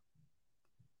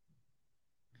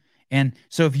 And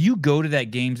so if you go to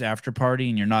that games after party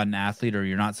and you're not an athlete or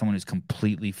you're not someone who's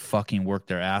completely fucking worked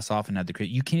their ass off and had the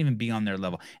you can't even be on their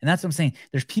level. And that's what I'm saying.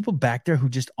 There's people back there who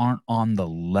just aren't on the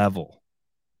level.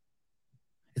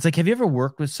 It's like, have you ever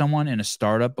worked with someone in a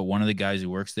startup, but one of the guys who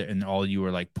works there and all you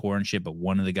were like poor and shit, but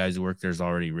one of the guys who worked there is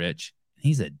already rich?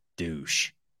 He's a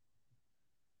douche.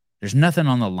 There's nothing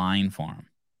on the line for him.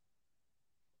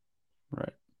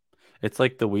 Right. It's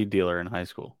like the weed dealer in high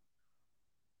school.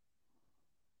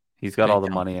 He's got all the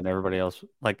money and everybody else,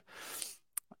 like,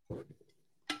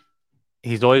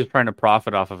 he's always trying to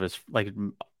profit off of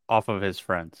his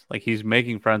friends. Like, he's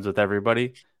making friends with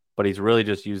everybody, but he's really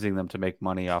just using them to make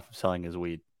money off of selling his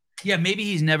weed. Yeah, maybe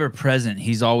he's never present.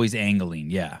 He's always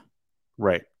angling. Yeah.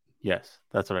 Right. Yes,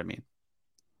 that's what I mean.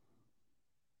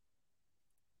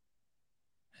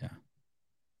 Yeah.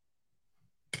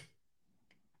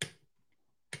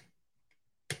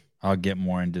 I'll get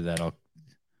more into that.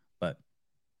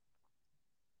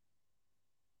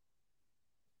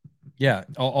 Yeah,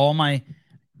 all my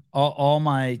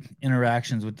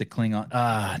interactions with the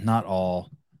Klingon, not all.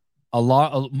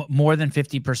 More than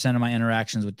 50% of my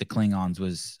interactions with the Klingons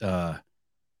was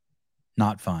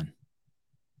not fun.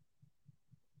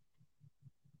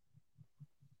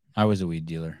 I was a weed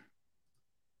dealer.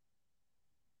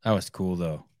 That was cool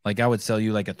though. Like, I would sell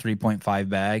you like a 3.5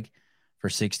 bag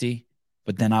for 60,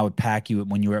 but then I would pack you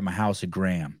when you were at my house a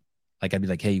gram. Like, I'd be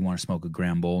like, hey, you want to smoke a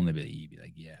gram bowl? And you'd be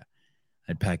like, yeah.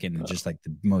 I'd pack it in just like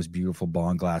the most beautiful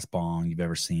glass bong you've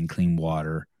ever seen, clean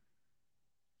water,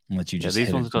 and let you just.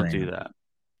 These ones don't do that.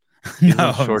 These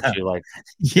ones short you like.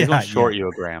 These ones short you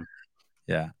a gram.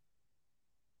 Yeah.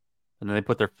 And then they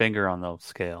put their finger on the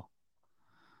scale.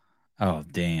 Oh,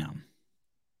 damn.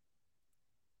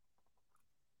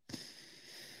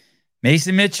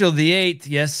 Mason Mitchell, the 8th.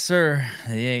 Yes, sir.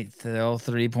 The 8th. The old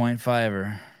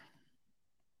 3.5er.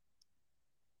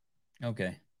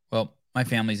 Okay. Well, my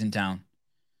family's in town.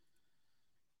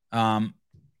 I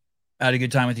had a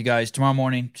good time with you guys. Tomorrow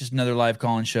morning, just another live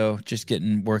call-in show. Just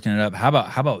working it up. How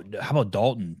about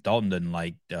Dalton? Dalton doesn't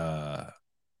like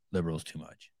liberals too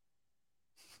much.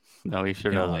 No, he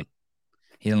sure doesn't.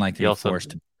 He didn't like to be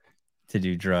forced to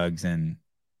do drugs and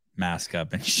mask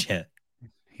up and shit.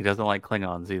 He doesn't like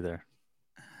Klingons either.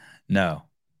 No.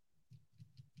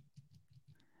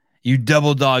 You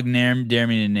double dog dare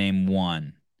me to name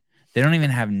one. They don't even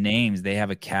have names. They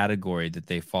have a category that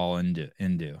they fall into.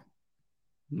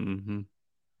 Mm-hmm.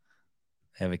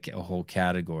 They have a whole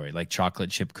category, like chocolate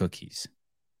chip cookies.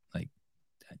 Like,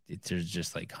 there's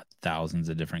just like thousands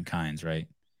of different kinds, right?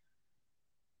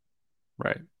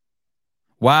 Right.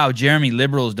 Wow, Jeremy,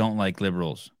 liberals don't like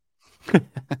liberals.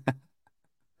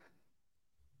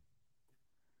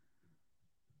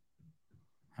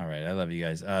 All right, I love you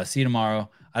guys. See you tomorrow.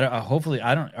 What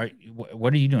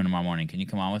are you doing tomorrow morning? Can you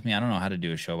come on with me? I don't know how to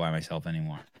do a show by myself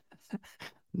anymore.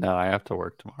 No, I have to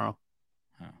work tomorrow.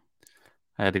 Oh.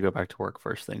 I had to go back to work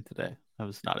first thing today. That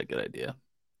was not a good idea.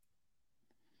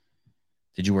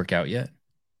 Did you work out yet?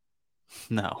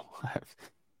 No,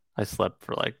 I slept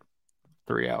for like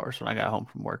 3 hours when I got home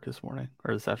from work this morning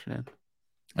or this afternoon.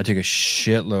 I took a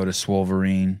shitload of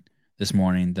Swolverine this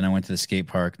morning. Then I went to the skate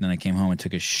park. Then I came home and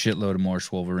took a shitload of more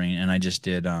Swolverine. And I just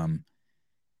did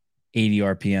 80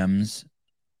 RPMs.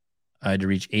 I had to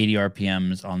reach 80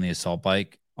 RPMs on the assault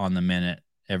bike on the minute,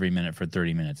 every minute for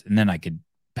 30 minutes. And then I could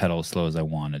pedal as slow as I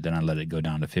wanted. Then I let it go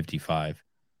down to 55.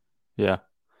 Yeah.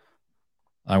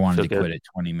 I wanted to quit at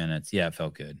 20 minutes. Yeah, it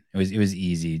felt good. It was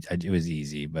easy. It was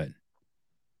easy, but.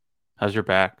 How's your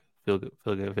back? Feel good?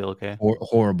 Feel okay?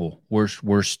 Horrible.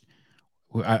 Worst.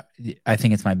 I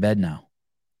think it's my bed now.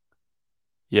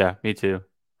 Yeah, me too.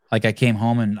 Like, I came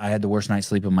home and I had the worst night's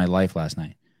sleep of my life last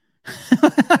night.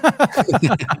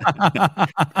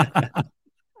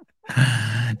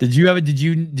 Did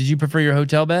you prefer your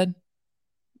hotel bed?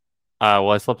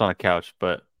 Well, I slept on a couch,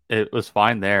 but it was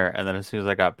fine there. And then as soon as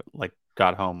I got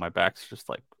home, my back's just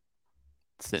like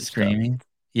screaming. Up.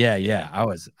 Yeah.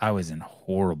 I was in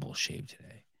horrible shape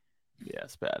today. Yeah,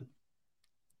 it's bad.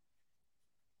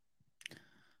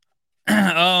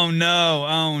 Oh no.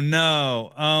 Oh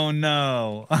no. Oh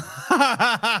no.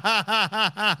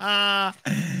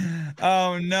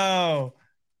 Oh no. All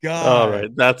God.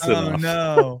 right, that's Oh enough.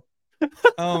 no.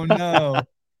 Oh no.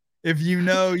 If you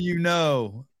know, you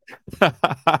know.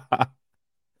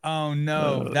 Oh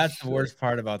no. Oh, That's the shit. worst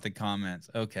part about the comments.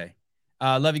 Okay.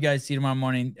 Love you guys. See you tomorrow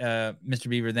morning. Mr.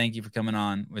 Beaver, thank you for coming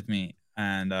on with me.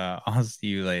 And I'll see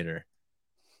you later.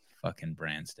 Fucking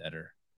Brandstetter.